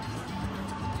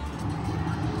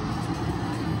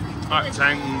 Alright,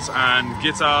 10s and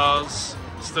guitars.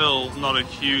 Still not a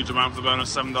huge amount for the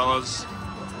bonus, $7.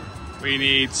 We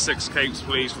need 6 capes,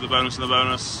 please, for the bonus and the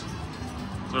bonus.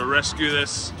 So rescue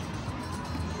this.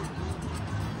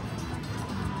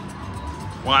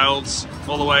 Wilds,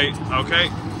 all the way,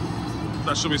 okay.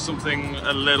 That should be something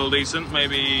a little decent,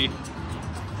 maybe...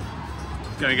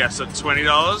 Gonna guess at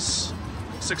 $20.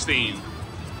 16.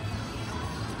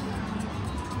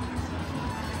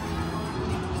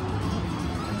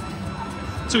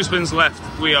 Two spins left.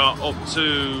 We are up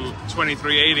to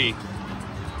 $23.80.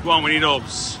 Come on, we need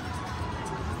orbs.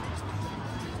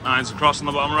 9s across on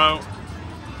the bottom row.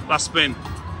 Last spin.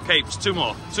 Capes. 2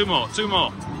 more. 2 more. 2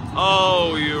 more.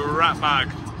 Oh, you rat bag.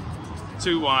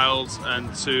 2 wilds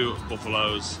and 2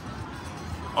 buffaloes.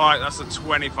 Alright, that's a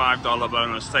 $25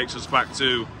 bonus. Takes us back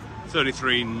to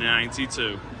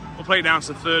 $33.92. We'll play it down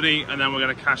to 30 and then we're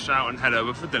going to cash out and head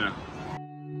over for dinner.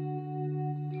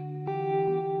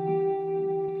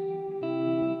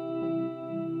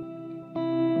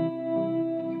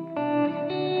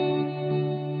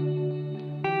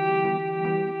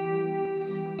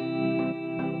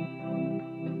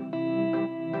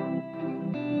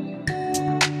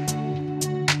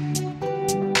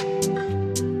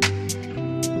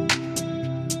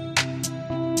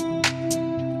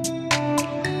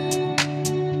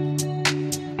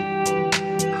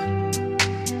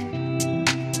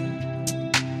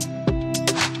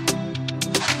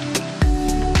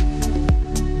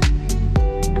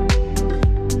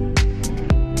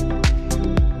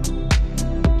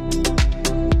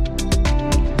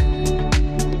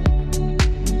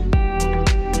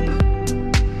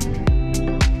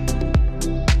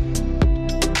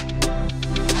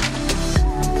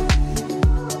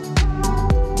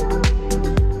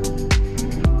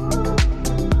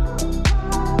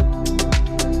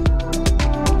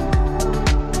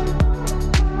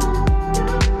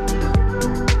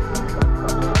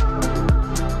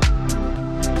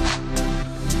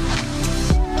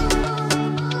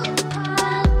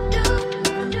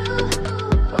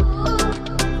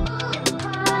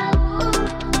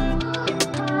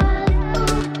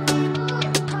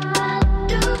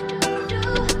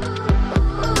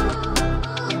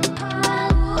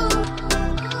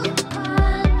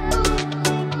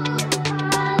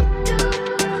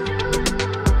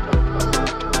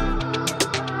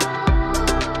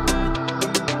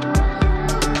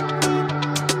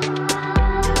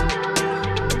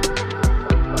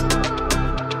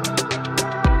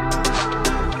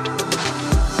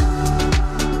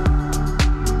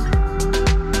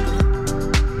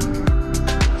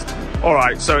 All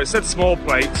right, so it said small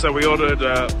plate, so we ordered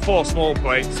 4 small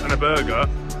plates and a burger.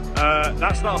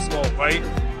 That's not a small plate.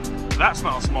 That's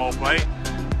not a small plate.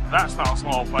 That's not a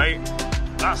small plate.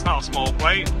 That's not a small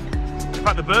plate. In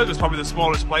fact, the burger's probably the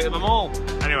smallest plate of them all.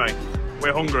 Anyway,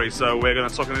 we're hungry, so we're gonna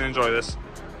tuck in and enjoy this.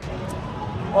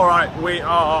 All right, we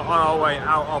are on our way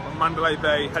out of Mandalay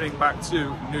Bay, heading back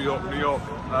to New York, New York.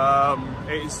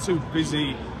 It is too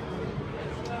busy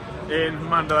in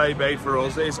Mandalay Bay for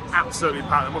us. It is absolutely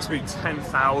packed. There must be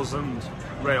 10,000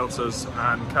 realtors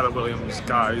and Keller Williams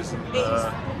guys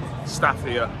and staff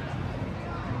here.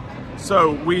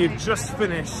 So we've just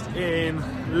finished in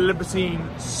Libertine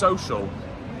Social.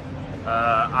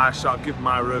 I shall give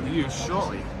my review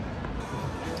shortly.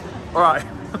 All right,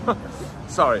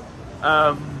 sorry,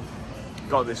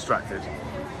 got distracted.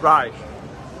 Right,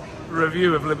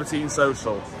 review of Libertine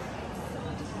Social.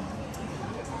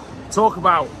 Talk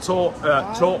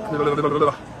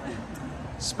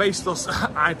Space Dust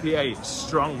IPA,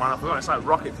 strong man. I forgot it's like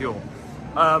rocket fuel.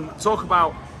 Talk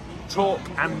about chalk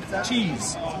and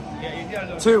cheese.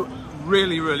 2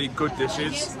 really, really good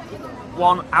dishes.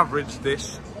 1 average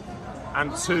dish,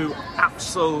 and 2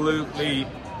 absolutely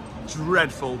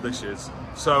dreadful dishes.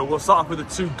 So we'll start off with the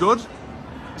 2 good.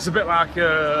 It's a bit like,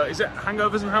 is it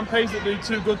hangovers and ham paste that do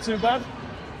 2 good, 2 bad?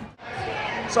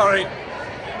 Sorry,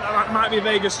 that might be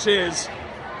Vegas cheers.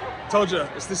 Told you,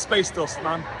 it's this space dust,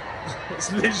 man.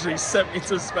 It's literally sent me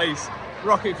to space.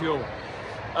 Rocket fuel.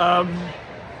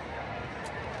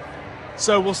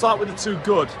 So we'll start with the 2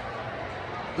 good.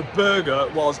 The burger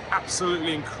was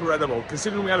absolutely incredible.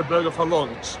 Considering we had a burger for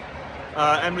lunch,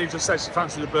 Emily just said she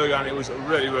fancied the burger and it was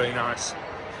really, really nice.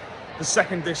 The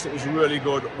second dish that was really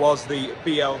good was the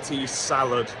BLT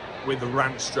salad with the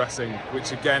ranch dressing,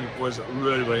 which again was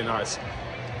really, really nice.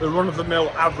 The run-of-the-mill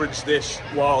average dish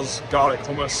was garlic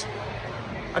hummus.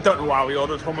 I don't know why we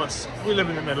ordered hummus. We live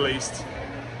in the Middle East.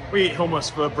 We eat hummus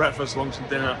for breakfast, lunch and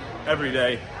dinner every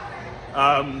day.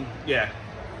 Yeah,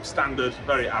 standard,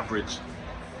 very average.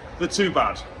 The 2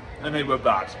 bad, and they were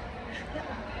bad.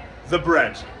 The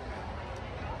bread.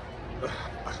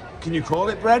 Can you call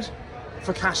it bread?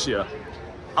 Focaccia.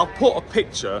 I'll put a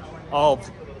picture of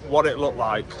what it looked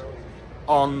like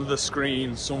on the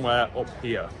screen somewhere up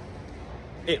here.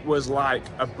 It was like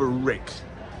a brick.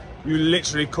 You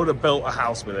literally could have built a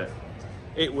house with it.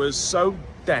 It was so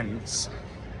dense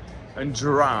and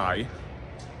dry.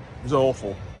 It was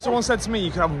awful. Someone said to me, you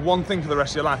can have 1 thing for the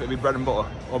rest of your life, it'd be bread and butter,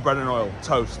 or bread and oil,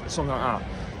 toast, something like that.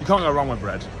 You can't go wrong with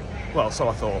bread. Well, so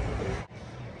I thought.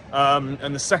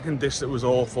 And the second dish that was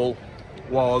awful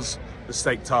was the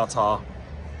steak tartare.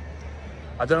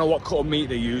 I don't know what cut of meat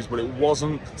they used, but it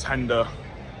wasn't tender.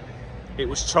 It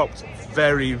was chopped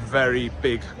very, very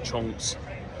big chunks.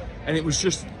 And it was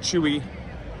just chewy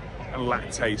and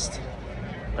lacked taste.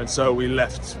 And so we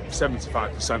left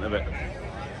 75% of it.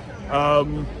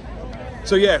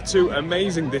 So yeah, 2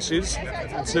 amazing dishes,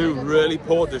 2 really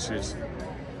poor dishes.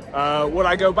 Would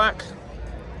I go back?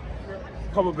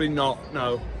 Probably not,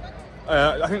 no.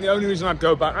 I think the only reason I'd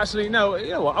go back, actually, no, you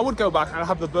know what, I would go back and I'd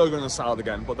have the burger and the salad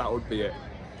again, but that would be it.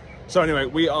 So anyway,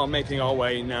 we are making our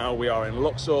way now. We are in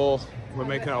Luxor. We're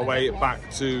making our way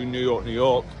back to New York, New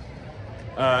York.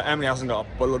 Emily hasn't got a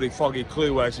bloody foggy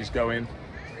clue where she's going.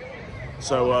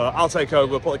 So I'll take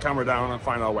over, put the camera down and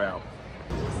find our way out.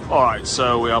 All right,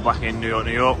 so we are back in New York,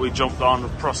 New York. We jumped on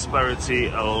Prosperity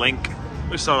Link.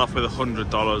 We started off with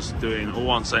 $100, doing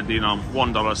 1 cent denom,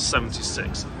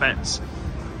 $1.76.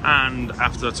 And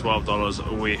after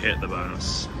 $12, we hit the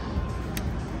bonus.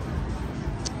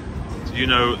 You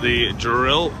know the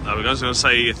drill. I was going to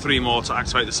say 3 more to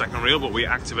activate the second reel, but we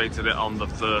activated it on the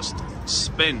first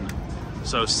spin.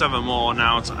 So 7 more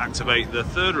now to activate the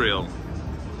third reel.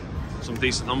 Some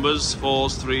decent numbers,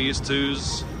 4s, 3s,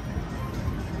 2s.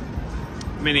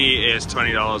 Mini is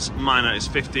 $20, minor is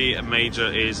 $50, and major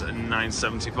is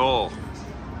 $9.74.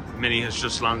 Mini has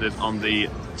just landed on the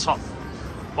top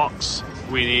box.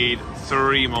 We need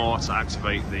 3 more to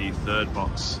activate the third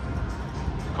box.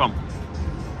 Come on.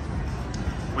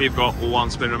 We've got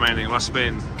 1 spin remaining. Last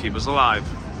spin, keep us alive.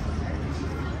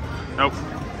 Nope.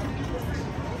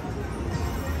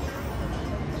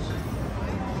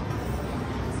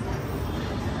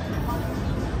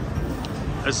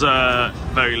 There's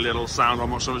very little sound.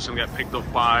 I'm not sure it's going to get picked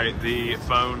up by the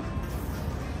phone.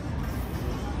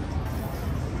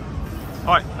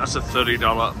 Alright, that's a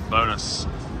 $30 bonus.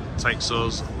 Takes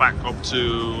us back up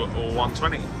to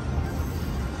 120.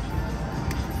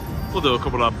 We'll do a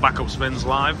couple of backup spins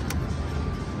live.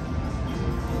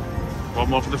 1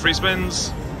 more for the free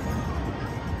spins.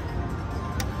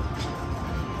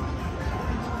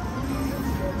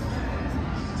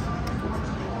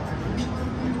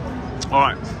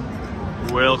 Alright,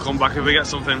 we'll come back if we get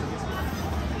something.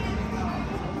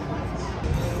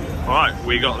 Alright,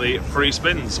 we got the free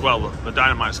spins. Well, the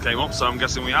dynamites came up, so I'm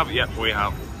guessing we have it. Yep, we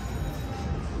have.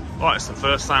 Alright, it's the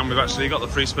first time we've actually got the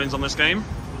free spins on this game.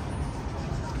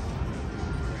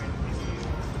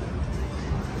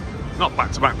 Not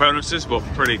back-to-back bonuses, but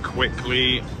pretty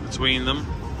quickly between them.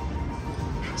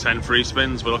 10 free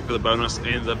spins, we'll look for the bonus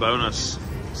in the bonus.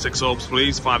 6 orbs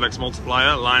please, 5x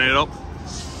multiplier, line it up.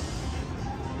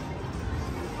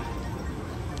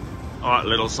 Alright,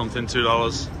 little something,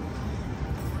 $2.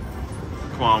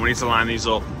 Come on, we need to line these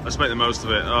up. Let's make the most of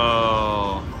it.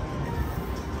 Oh.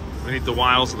 We need the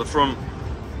wilds at the front.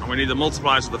 And we need the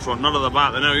multipliers at the front, not at the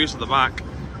back. They're no use at the back.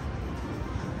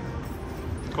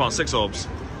 Come on, 6 orbs.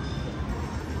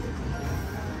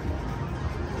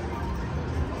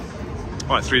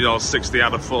 Alright, $3.60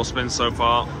 out of 4 spins so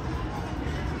far.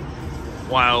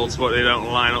 Wilds, but they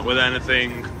don't line up with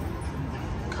anything.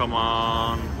 Come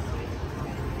on.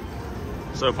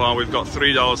 So far we've got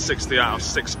 $3.60 out of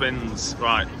 6 spins.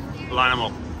 Right, line them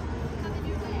up.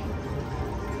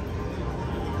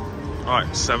 Alright,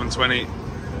 $7.20.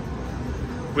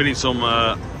 We need some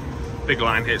big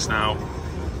line hits now.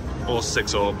 Or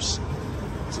 6 orbs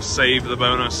to save the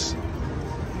bonus.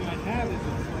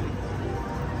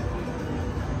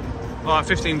 Alright,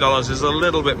 $15 is a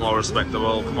little bit more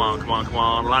respectable. Come on, come on, come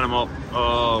on. Line them up.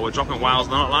 Oh, we're dropping wilds,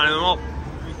 they're not lining them up.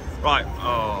 Right,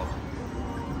 oh.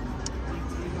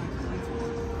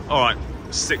 Alright,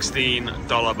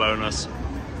 $16 bonus.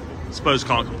 Suppose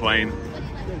can't complain.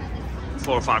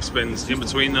 4 or 5 spins in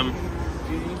between them.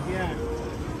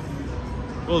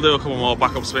 We'll do a couple more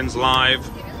backup spins live.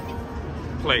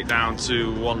 Play it down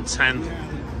to 110.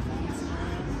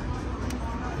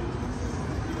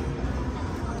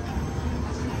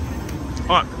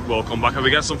 Alright, we'll come back and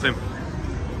we get something.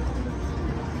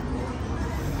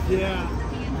 Yeah.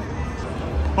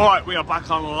 Alright, we are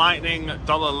back on Lightning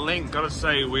Dollar Link. Gotta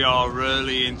say, we are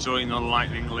really enjoying the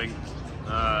Lightning Link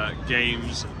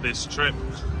games this trip.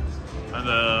 And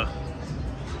the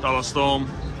Dollar Storm.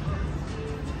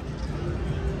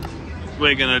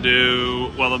 We're gonna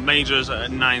do, well, the major's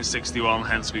at 961,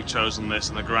 hence we've chosen this,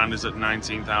 and the grand is at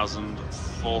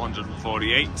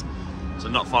 19,448. So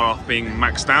not far off being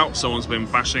maxed out. Someone's been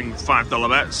bashing $5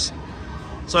 bets.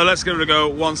 So let's give it a go.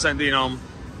 1 cent denom,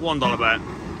 $1 bet.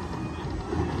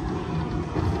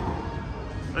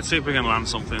 Let's see if we can land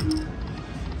something.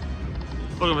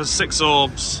 Looking for 6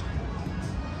 orbs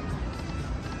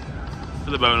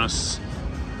for the bonus.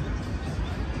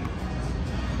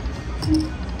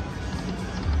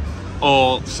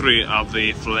 Or 3 of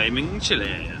the flaming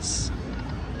chilies.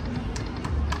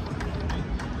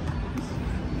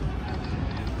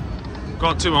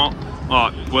 Got 2 more.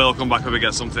 Alright, we'll come back if we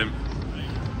get something.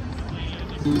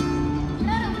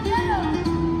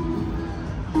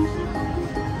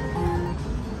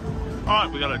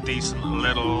 Alright, we got a decent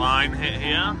little line hit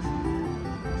here.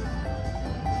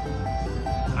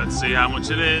 Let's see how much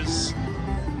it is.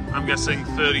 I'm guessing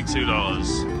 $32.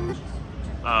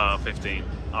 15.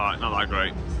 Alright, not that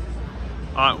great.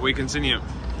 Alright, we continue.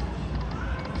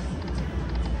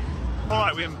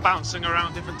 Alright, we're bouncing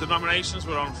around different denominations.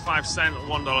 We're on 5 cent,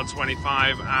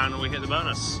 $1.25, and we hit the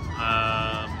bonus.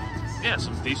 Yeah,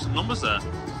 some decent numbers there.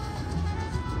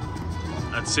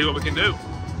 Let's see what we can do.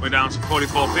 We're down to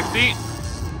 $44.50.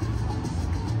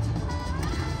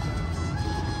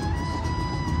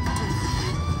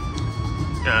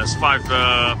 Yeah, it's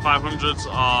 500s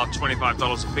are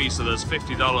 $25 a piece, so there's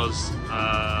 $50,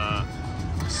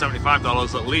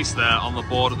 $75 at least there on the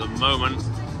board at the moment.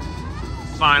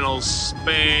 Final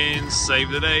spin,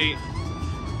 save the day.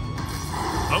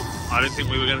 Oh, I didn't think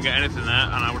we were going to get anything there,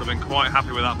 and I would have been quite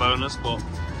happy with that bonus, but...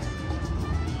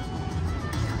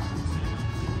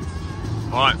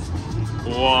 Alright,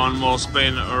 1 more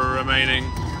spin remaining.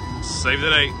 Save the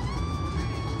day.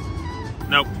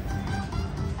 Nope.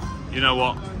 You know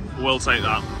what? We'll take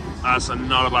that. That's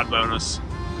not a bad bonus.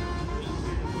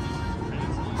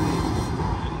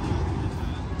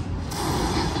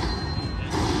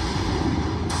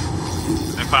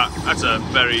 In fact, that's a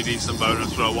very decent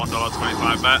bonus for a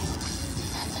 $1.25 bet.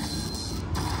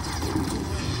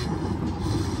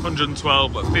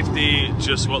 112.50,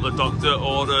 just what the doctor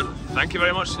ordered. Thank you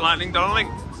very much, Lightning Dollar Link.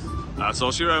 That's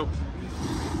all she wrote.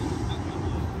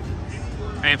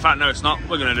 In fact, no, it's not.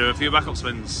 We're going to do a few backup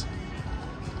spins.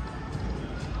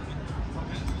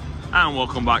 And we'll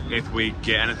come back if we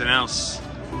get anything else.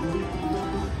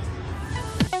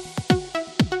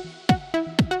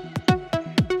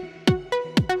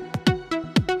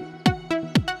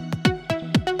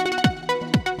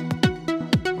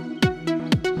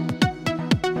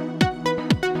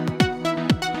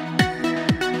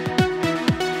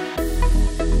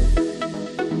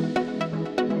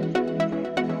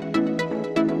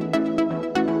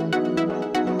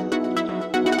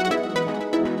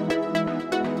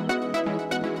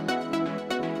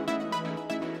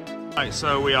 Right,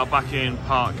 so we are back in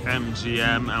Park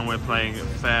MGM and we're playing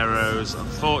Pharaoh's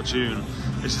Fortune.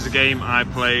 This is a game I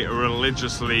play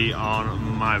religiously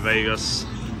on my Vegas.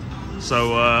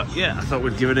 So yeah, I thought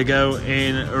we'd give it a go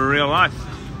in real life.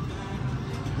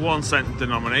 1 cent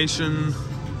denomination.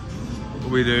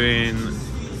 We're doing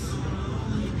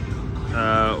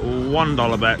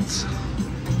 $1 bet.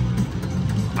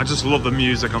 I just love the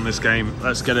music on this game.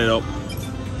 Let's get it up.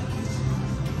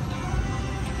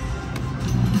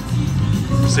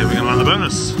 See if we can land the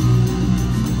bonus.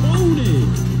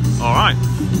 Alright.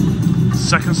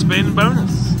 Second spin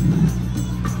bonus.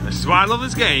 This is why I love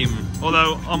this game.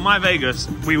 Although on my Vegas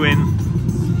we win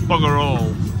bugger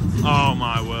all. Oh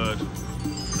my word.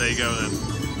 There you go then.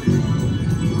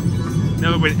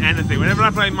 Never win anything. Whenever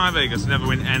I play my Vegas, never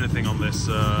win anything on this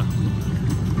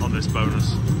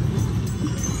bonus.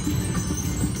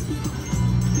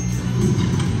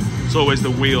 It's always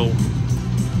the wheel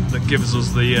that gives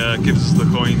us the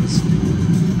coins.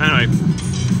 Anyway,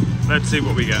 let's see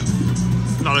what we get.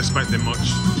 Not expecting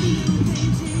much.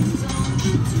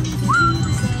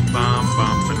 Bam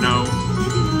bam but no.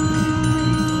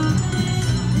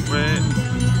 Wait.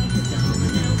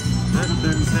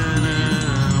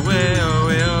 Way oh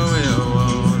way oh way oh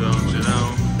oh, don't you know?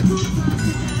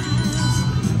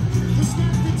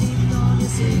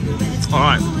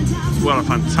 Alright. Well, a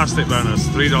fantastic bonus.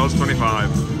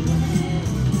 $3.25.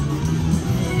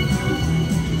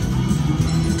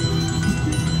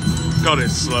 God,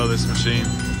 it's slow, this machine.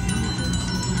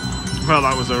 Well,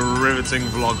 that was a riveting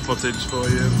vlog footage for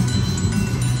you.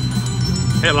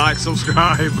 Hit like,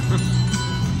 subscribe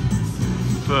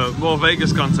for more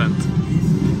Vegas content.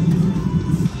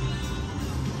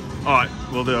 Alright,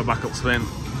 we'll do a backup spin.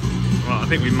 Well, I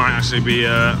think we might actually be,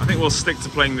 I think we'll stick to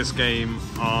playing this game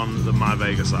on the My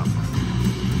Vegas app.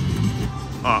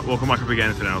 Alright, we'll come back if we get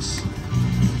anything else.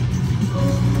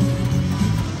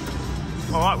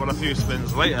 Alright, well, a few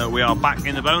spins later, we are back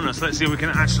in the bonus. Let's see if we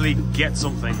can actually get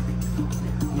something.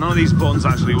 None of these buttons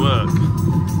actually work.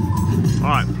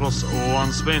 Alright, plus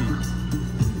 1 spin.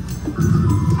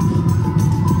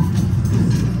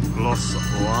 Plus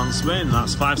 1 spin.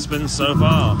 That's 5 spins so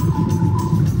far.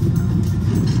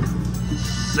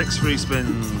 6 free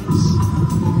spins.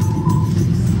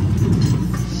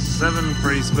 7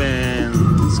 free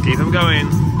spins. Keep them going.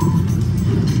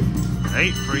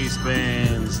 8 free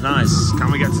spins. Nice.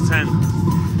 Can we get to 10?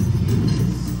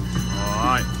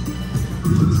 Alright.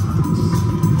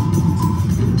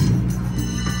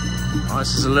 Oh,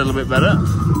 this is a little bit better.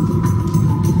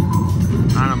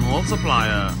 And a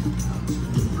multiplier.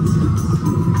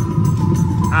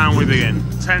 And we begin.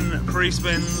 10 free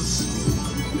spins.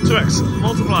 2x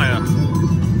multiplier.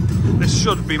 This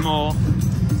should be more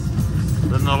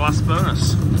than the last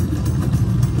bonus.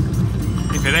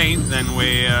 If it ain't, then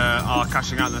we are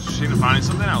cashing out the machine and finding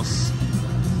something else.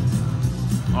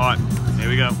 Alright, here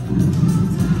we go.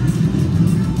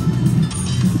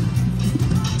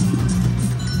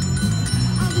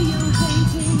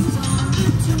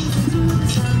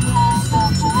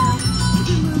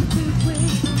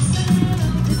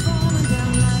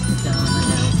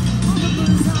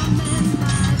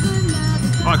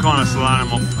 Alright, come on, let's line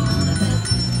them up.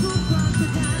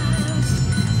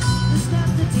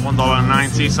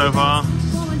 $1.90 so far.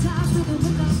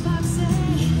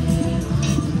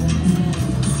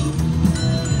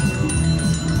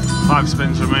 Five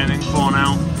spins remaining, 4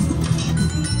 now.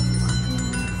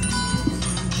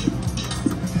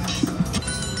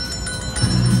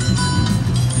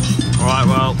 Alright,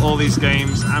 well, all these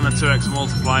games and the 2x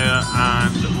multiplier,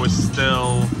 and we're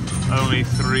still only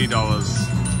 $3.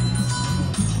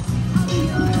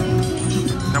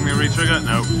 Can we re-trigger?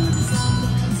 No.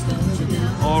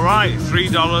 Alright,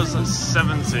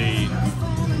 $3.70.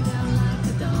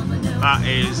 That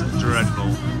is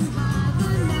dreadful.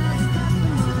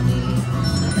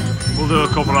 We'll do a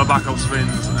couple of backup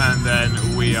spins and then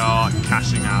we are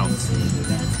cashing out.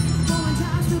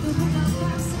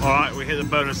 Alright, we hit the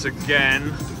bonus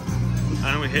again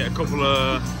and we hit a couple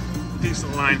of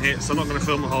decent line hits. I'm not going to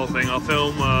film the whole thing. I'll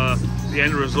film the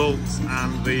end results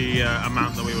and the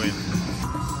amount that we win.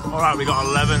 Alright, we got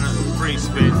 11 free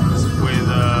spins with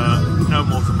no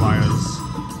multipliers.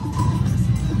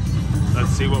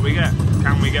 Let's see what we get.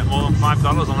 Can we get more than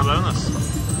 $5 on the bonus?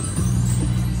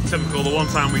 Typical, the one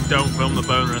time we don't film the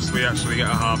bonus, we actually get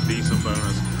a half decent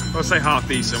bonus. Well, I say half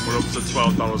decent, we're up to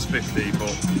 $12.50,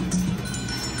 but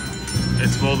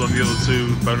it's more than the other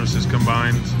 2 bonuses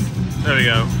combined. There we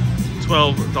go,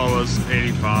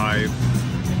 $12.85,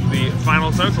 the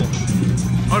final total.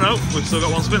 Oh no, we've still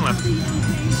got 1 spin left.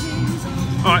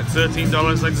 Alright,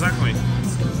 $13 exactly.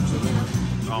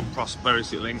 Oh on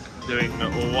Prosperity Link, doing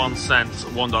 1 cent,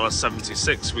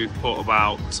 $1.76. We've put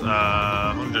about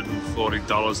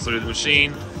 $140 through the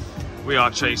machine. We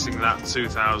are chasing that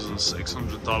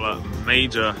 $2,600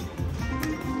 major.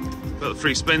 Got the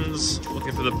free spins,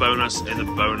 looking for the bonus in the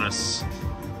bonus.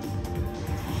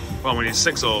 Well, we need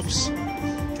 6 orbs.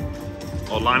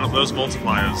 Or line up those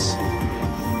multipliers.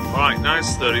 Alright,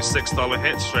 nice, $36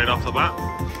 hit straight off the bat.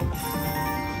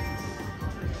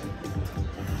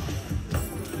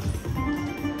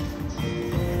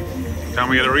 Can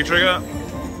we get a retrigger?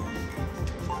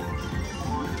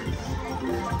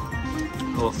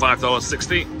 Or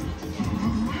 $5.60.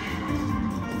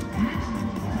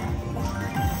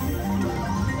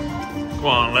 Come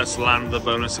on, let's land the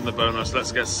bonus in the bonus.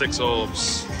 Let's get 6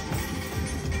 orbs.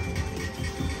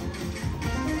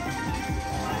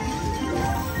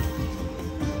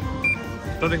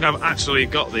 Don't think I've actually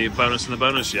got the bonus in the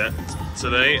bonus yet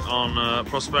today on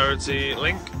Prosperity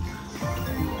Link.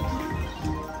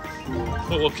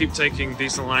 But we'll keep taking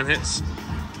decent line hits.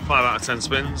 5 out of 10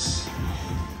 spins.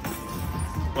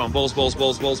 Come on, balls, balls,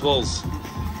 balls, balls, balls.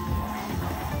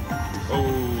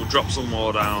 Oh, drop some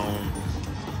more down.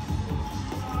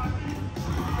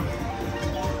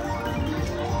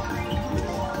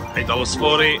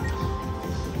 $8.40.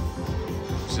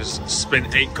 This is spin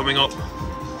 8 coming up.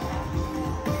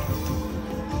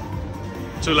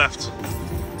 2 left.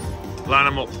 Line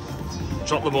them up.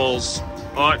 Drop the balls.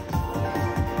 Alright.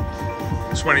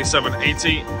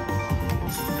 27.80.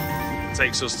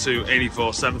 Takes us to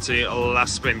 84.70.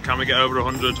 Last spin. Can we get over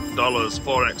 $100?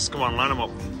 4x. Come on, line them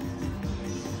up.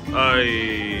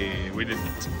 We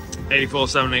didn't.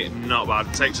 84.70. Not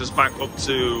bad. Takes us back up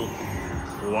to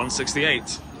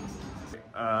 168.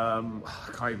 I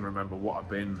can't even remember what I've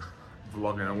been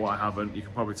vlogging and what I haven't. You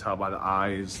can probably tell by the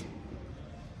eyes.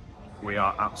 We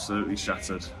are absolutely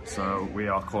shattered, so we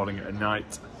are calling it a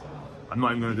night. I'm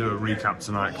not even going to do a recap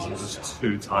tonight because I'm just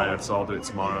too tired, so I'll do it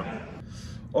tomorrow.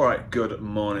 Alright, good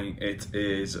morning. It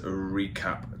is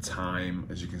recap time.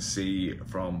 As you can see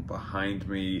from behind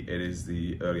me, it is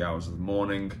the early hours of the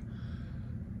morning.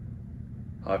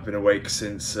 I've been awake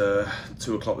since 2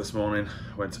 o'clock this morning.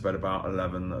 Went to bed about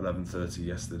 11:30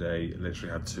 yesterday.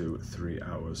 Literally had 2-3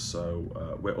 hours,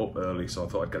 so we're up early, so I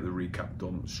thought I'd get the recap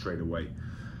done straight away.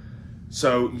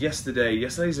 So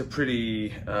yesterday's a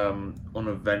pretty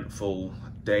uneventful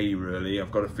day, really.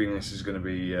 I've got a feeling this is going to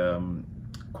be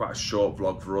quite a short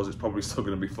vlog for us. It's probably still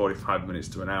going to be 45 minutes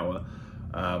to an hour,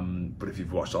 but if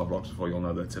you've watched our vlogs before, you'll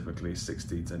know they're typically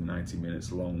 60 to 90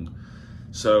 minutes long.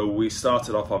 So we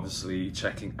started off obviously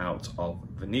checking out of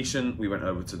Venetian. We went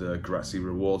over to the Grazie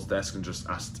rewards desk and just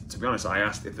asked, to be honest, I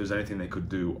asked if there's anything they could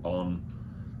do on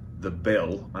the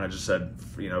bill, and I just said,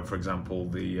 you know, for example,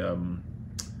 the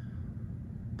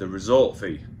resort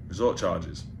fee, resort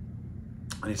charges.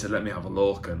 And he said, let me have a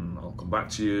look and I'll come back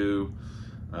to you.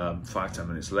 5-10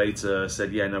 minutes later,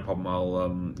 said, yeah, no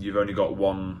problem, you've only got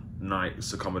 1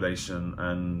 night's accommodation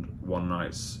and 1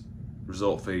 night's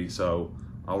resort fee, so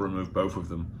I'll remove both of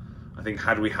them. I think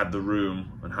had we had the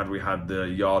room and had we had the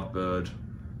Yardbird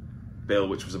bill,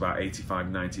 which was about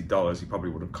 $85–90, he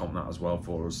probably would have comped that as well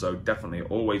for us. So definitely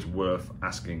always worth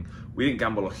asking. We didn't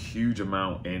gamble a huge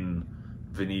amount in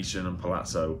Venetian and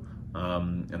Palazzo,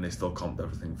 and they still comped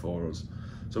everything for us.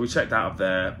 So we checked out of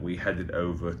there, we headed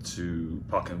over to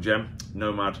Park MGM,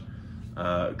 Nomad,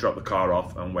 dropped the car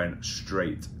off and went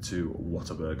straight to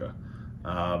Whataburger.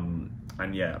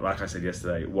 And yeah, like I said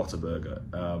yesterday, Whataburger,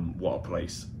 what a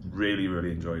place. Really,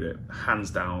 really enjoyed it. Hands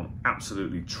down,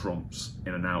 absolutely trumps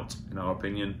In-N-Out, in our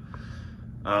opinion.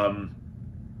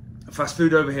 Fast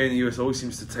food over here in the US always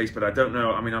seems to taste, but I don't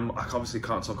know. I mean, I obviously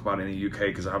can't talk about it in the UK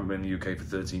because I haven't been in the UK for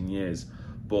 13 years.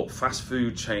 But fast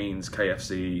food chains,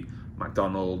 KFC,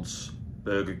 McDonald's,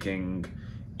 Burger King,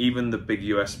 even the big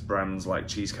US brands like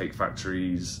Cheesecake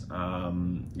Factories,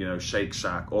 you know, Shake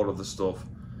Shack, all of the stuff,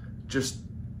 just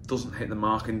doesn't hit the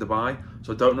mark in Dubai.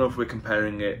 So I don't know if we're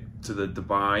comparing it to the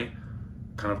Dubai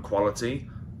kind of quality,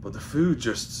 but the food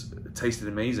just tasted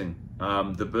amazing.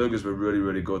 The burgers were really,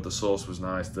 really good. The sauce was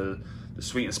nice. The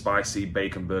sweet and spicy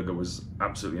bacon burger was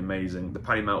absolutely amazing. The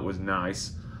patty melt was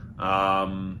nice.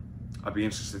 I'd be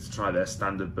interested to try their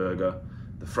standard burger.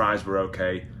 The fries were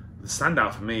okay. The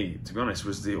standout for me, to be honest,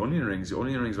 was the onion rings. The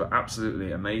onion rings were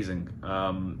absolutely amazing.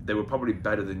 They were probably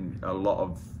better than a lot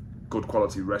of good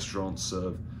quality restaurants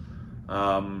serve.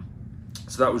 So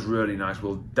that was really nice.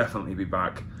 We'll definitely be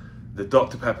back. The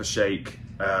Dr. Pepper shake,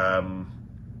 I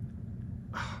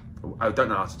don't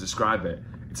know how to describe it.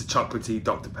 It's a chocolatey,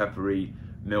 Dr. Peppery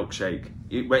milkshake.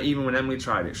 Even when Emily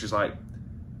tried it, she's like,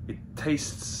 it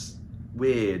tastes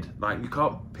weird. Like, you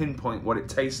can't pinpoint what it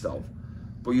tastes of,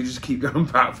 but you just keep going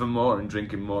back for more and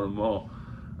drinking more and more.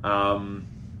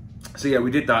 So yeah,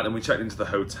 we did that, then we checked into the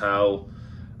hotel.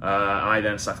 I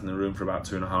then sat in the room for about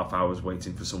 2.5 hours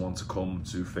waiting for someone to come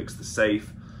to fix the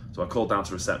safe. So I called down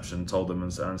to reception, told them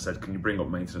and said, can you bring up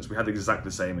maintenance? We had exactly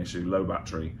the same issue, low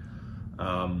battery.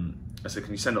 I said,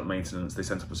 can you send up maintenance? They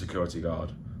sent up a security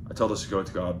guard. I told the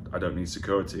security guard, I don't need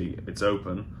security, it's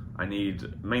open, I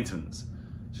need maintenance.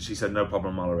 So she said, no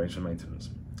problem, I'll arrange for maintenance.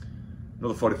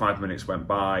 Another 45 minutes went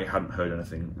by, hadn't heard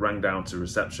anything. Rang down to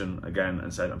reception again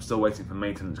and said, I'm still waiting for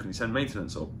maintenance, can you send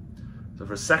maintenance up? So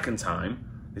for a second time,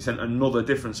 they sent another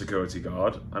different security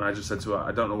guard, and I just said to her,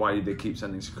 I don't know why they keep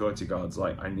sending security guards,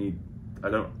 like I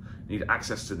don't need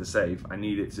access to the safe, I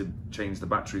need it to change the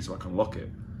battery so I can lock it.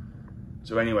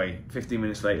 So anyway, 15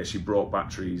 minutes later, she brought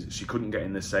batteries. She couldn't get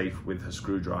in the safe with her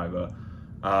screwdriver.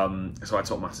 So I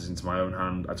took matters into my own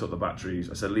hand. I took the batteries.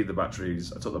 I said, leave the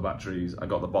batteries. I took the batteries. I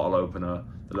got the bottle opener,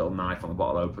 the little knife on the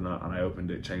bottle opener, and I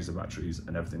opened it, changed the batteries,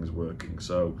 and everything was working.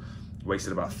 So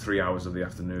wasted about 3 hours of the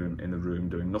afternoon in the room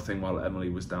doing nothing while Emily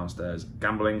was downstairs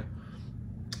gambling.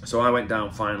 So I went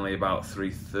down finally about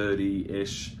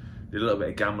 3:30-ish, did a little bit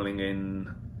of gambling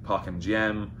in Park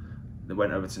MGM, then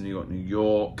went over to New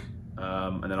York,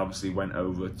 and then obviously went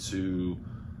over to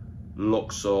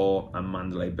Luxor and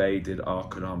Mandalay Bay, did our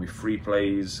Konami free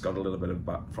plays, got a little bit of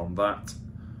back from that.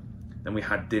 Then we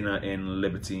had dinner in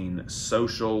Libertine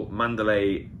Social.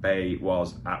 Mandalay Bay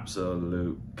was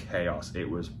absolute chaos. It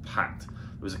was packed.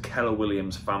 There was a Keller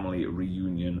Williams family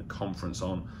reunion conference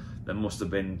on. There must have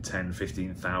been 10,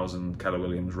 15,000 Keller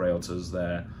Williams realtors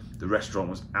there. The restaurant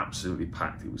was absolutely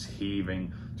packed. It was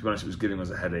heaving. To be honest, it was giving us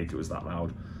a headache. It was that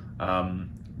loud.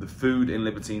 The food in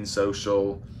Libertine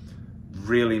Social,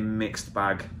 really mixed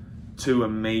bag. 2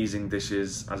 amazing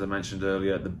dishes, as I mentioned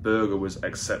earlier. The burger was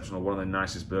exceptional, one of the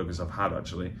nicest burgers I've had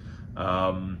actually.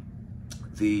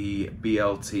 The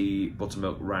BLT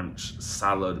buttermilk ranch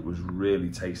salad was really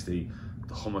tasty.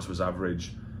 The hummus was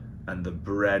average, and the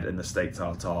bread and the steak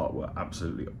tartare were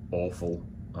absolutely awful.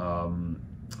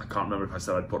 I can't remember if I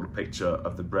said I'd put a picture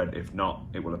of the bread. If not,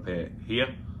 it will appear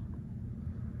here.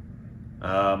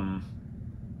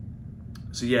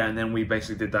 So yeah, and then we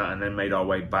basically did that and then made our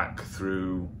way back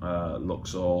through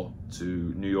Luxor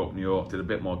to New York, did a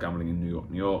bit more gambling in New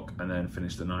York, and then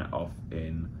finished the night off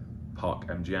in Park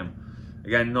MGM.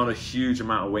 Again, not a huge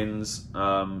amount of wins,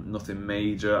 nothing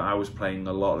major. I was playing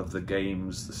a lot of the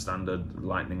games, the standard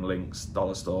Lightning Links,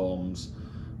 Dollar Storms,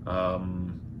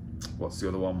 what's the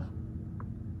other one?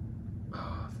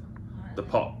 The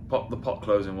pot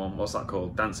closing one, what's that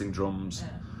called? Dancing Drums.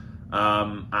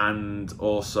 And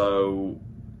also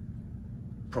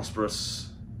Prosperity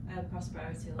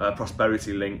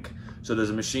Link. So there's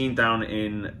a machine down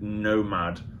in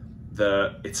Nomad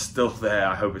that it's still there.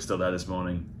 I hope it's still there this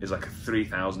morning. It's like a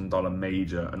 $3,000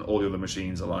 major, and all the other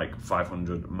machines are like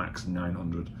 500, max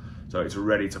 900. So it's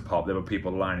ready to pop. There were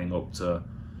people lining up to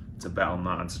bet on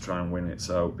that and to try and win it.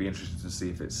 So be interested to see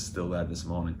if it's still there this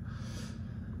morning.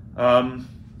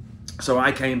 So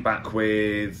I came back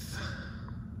with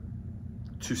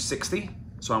 260,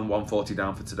 so I'm 140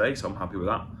 down for today, so I'm happy with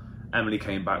that. Emily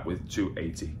came back with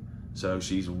 280, so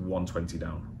she's 120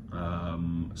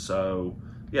 down. So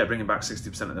yeah, bringing back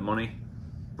 60% of the money.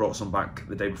 Brought some back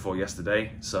the day before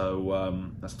yesterday,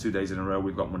 so that's 2 days in a row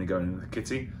we've got money going into the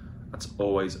kitty. That's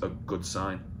always a good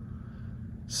sign.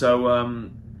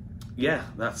 So yeah,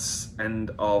 that's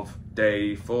end of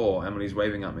day 4. Emily's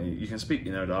waving at me. You can speak,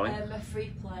 you know, darling. A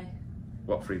free play.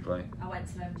 What free play? I went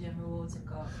to MGM Rewards and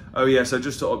got. Oh yeah, so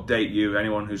just to update you,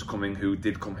 anyone who's coming who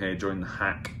did come here during the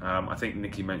hack, I think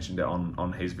Nicky mentioned it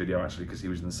on his video actually, because he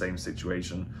was in the same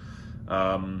situation.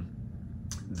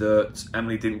 That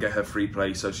Emily didn't get her free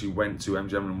play, so she went to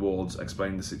MGM Rewards,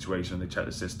 explained the situation, they checked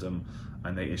the system,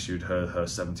 and they issued her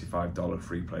 $75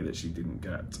 free play that she didn't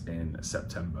get in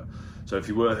September. So if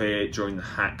you were here during the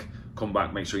hack, come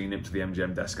back, make sure you nip to the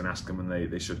MGM desk and ask them, and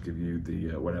they should give you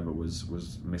the whatever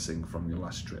was missing from your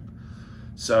last trip.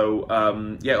 So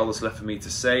yeah, all that's left for me to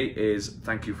say is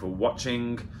thank you for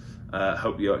watching.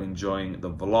 Hope you're enjoying the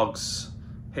vlogs.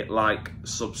 Hit like,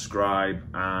 subscribe,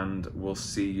 and we'll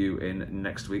see you in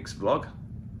next week's vlog.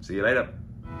 See you later.